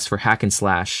 12+ for Hack and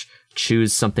Slash,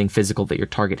 choose something physical that your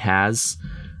target has,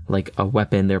 like a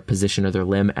weapon, their position, or their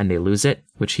limb, and they lose it,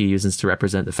 which he uses to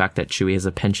represent the fact that Chewie has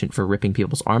a penchant for ripping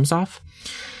people's arms off.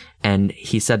 And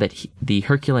he said that the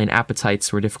Herculean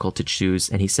appetites were difficult to choose,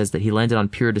 and he says that he landed on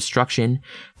Pure Destruction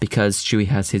because Chewie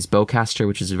has his bowcaster,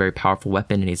 which is a very powerful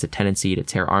weapon, and he has a tendency to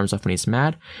tear arms off when he's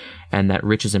mad, and that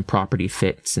riches and property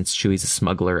fit since Chewie's a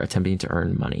smuggler attempting to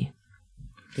earn money.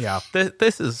 Yeah,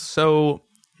 this is so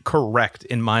correct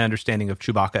in my understanding of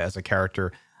Chewbacca as a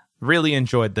character. Really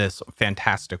enjoyed this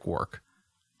fantastic work.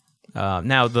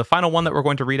 Now, the final one that we're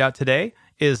going to read out today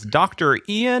is Dr.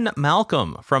 Ian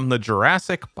Malcolm from the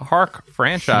Jurassic Park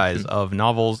franchise of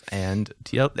novels and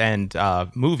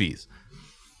movies.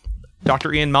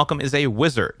 Dr. Ian Malcolm is a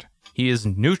wizard. He is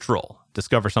neutral.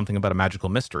 Discover something about a magical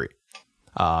mystery.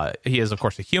 He is, of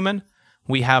course, a human.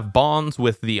 We have bonds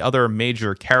with the other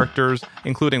major characters,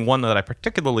 including one that I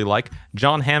particularly like.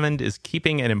 John Hammond is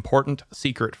keeping an important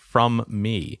secret from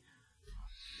me.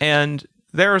 And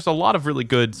there's a lot of really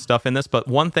good stuff in this, but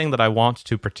one thing that I want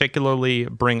to particularly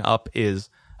bring up is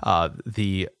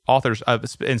the authors,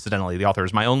 incidentally, the author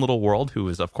is My Own Little World, who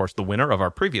is, of course, the winner of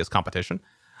our previous competition.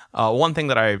 One thing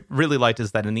that I really liked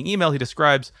is that in the email he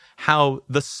describes how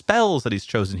the spells that he's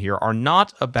chosen here are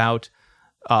not about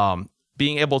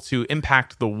being able to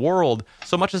impact the world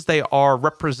so much as they are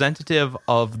representative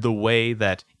of the way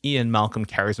that Ian Malcolm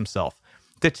carries himself.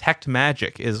 Detect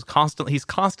magic is he's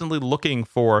constantly looking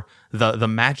for the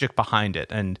magic behind it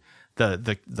and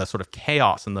the sort of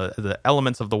chaos and the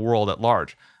elements of the world at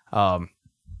large.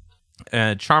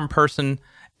 And charm person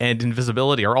and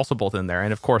invisibility are also both in there,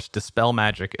 and of course dispel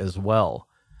magic as well.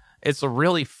 It's a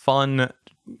really fun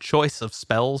choice of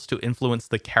spells to influence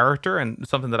the character, and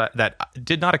something that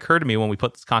did not occur to me when we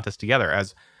put this contest together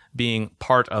as being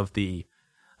part of the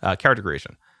character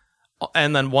creation.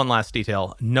 And then one last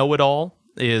detail: Know-It-All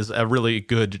is a really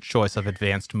good choice of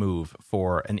advanced move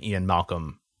for an Ian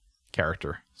Malcolm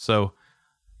character. So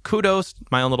kudos,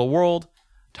 My Own Little World,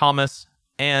 Thomas,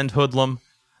 and Hoodlum.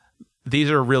 These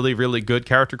are really, really good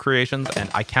character creations, and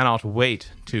I cannot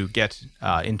wait to get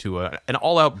into an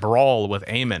all-out brawl with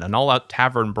Eamon, an all-out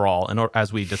tavern brawl, and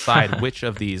as we decide which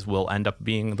of these will end up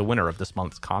being the winner of this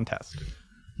month's contest.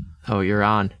 Oh, you're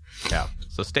on. Yeah,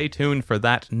 so stay tuned for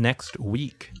that next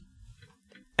week.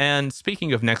 And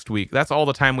speaking of next week, that's all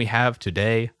the time we have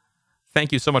today.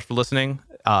 Thank you so much for listening.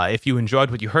 If you enjoyed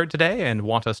what you heard today and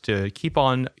want us to keep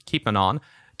on keeping on,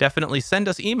 definitely send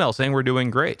us email saying we're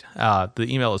doing great. The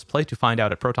email is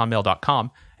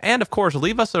playtofindout@protonmail.com. And of course,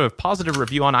 leave us a positive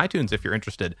review on iTunes if you're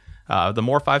interested. The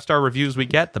more 5-star reviews we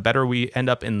get, the better we end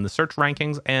up in the search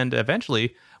rankings. And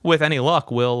eventually, with any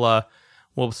luck, we'll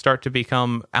start to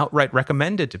become outright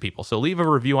recommended to people. So leave a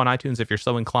review on iTunes if you're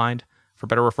so inclined. For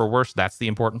better or for worse, that's the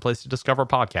important place to discover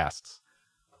podcasts.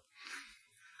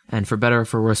 And for better or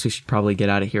for worse, we should probably get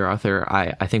out of here, Arthur.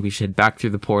 I think we should head back through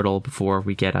the portal before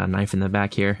we get a knife in the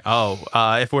back here. Oh,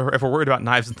 if we're worried about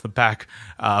knives in the back,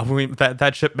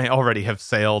 that ship may already have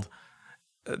sailed.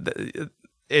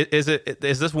 Is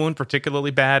this wound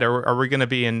particularly bad, or are we going to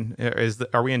be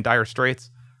are we in dire straits?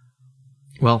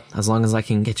 Well, as long as I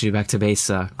can get you back to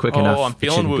base quick enough. Oh, I'm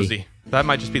feeling woozy. That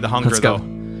might just be the hunger, Let's go.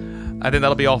 though. I think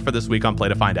that'll be all for this week on Play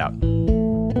to Find Out.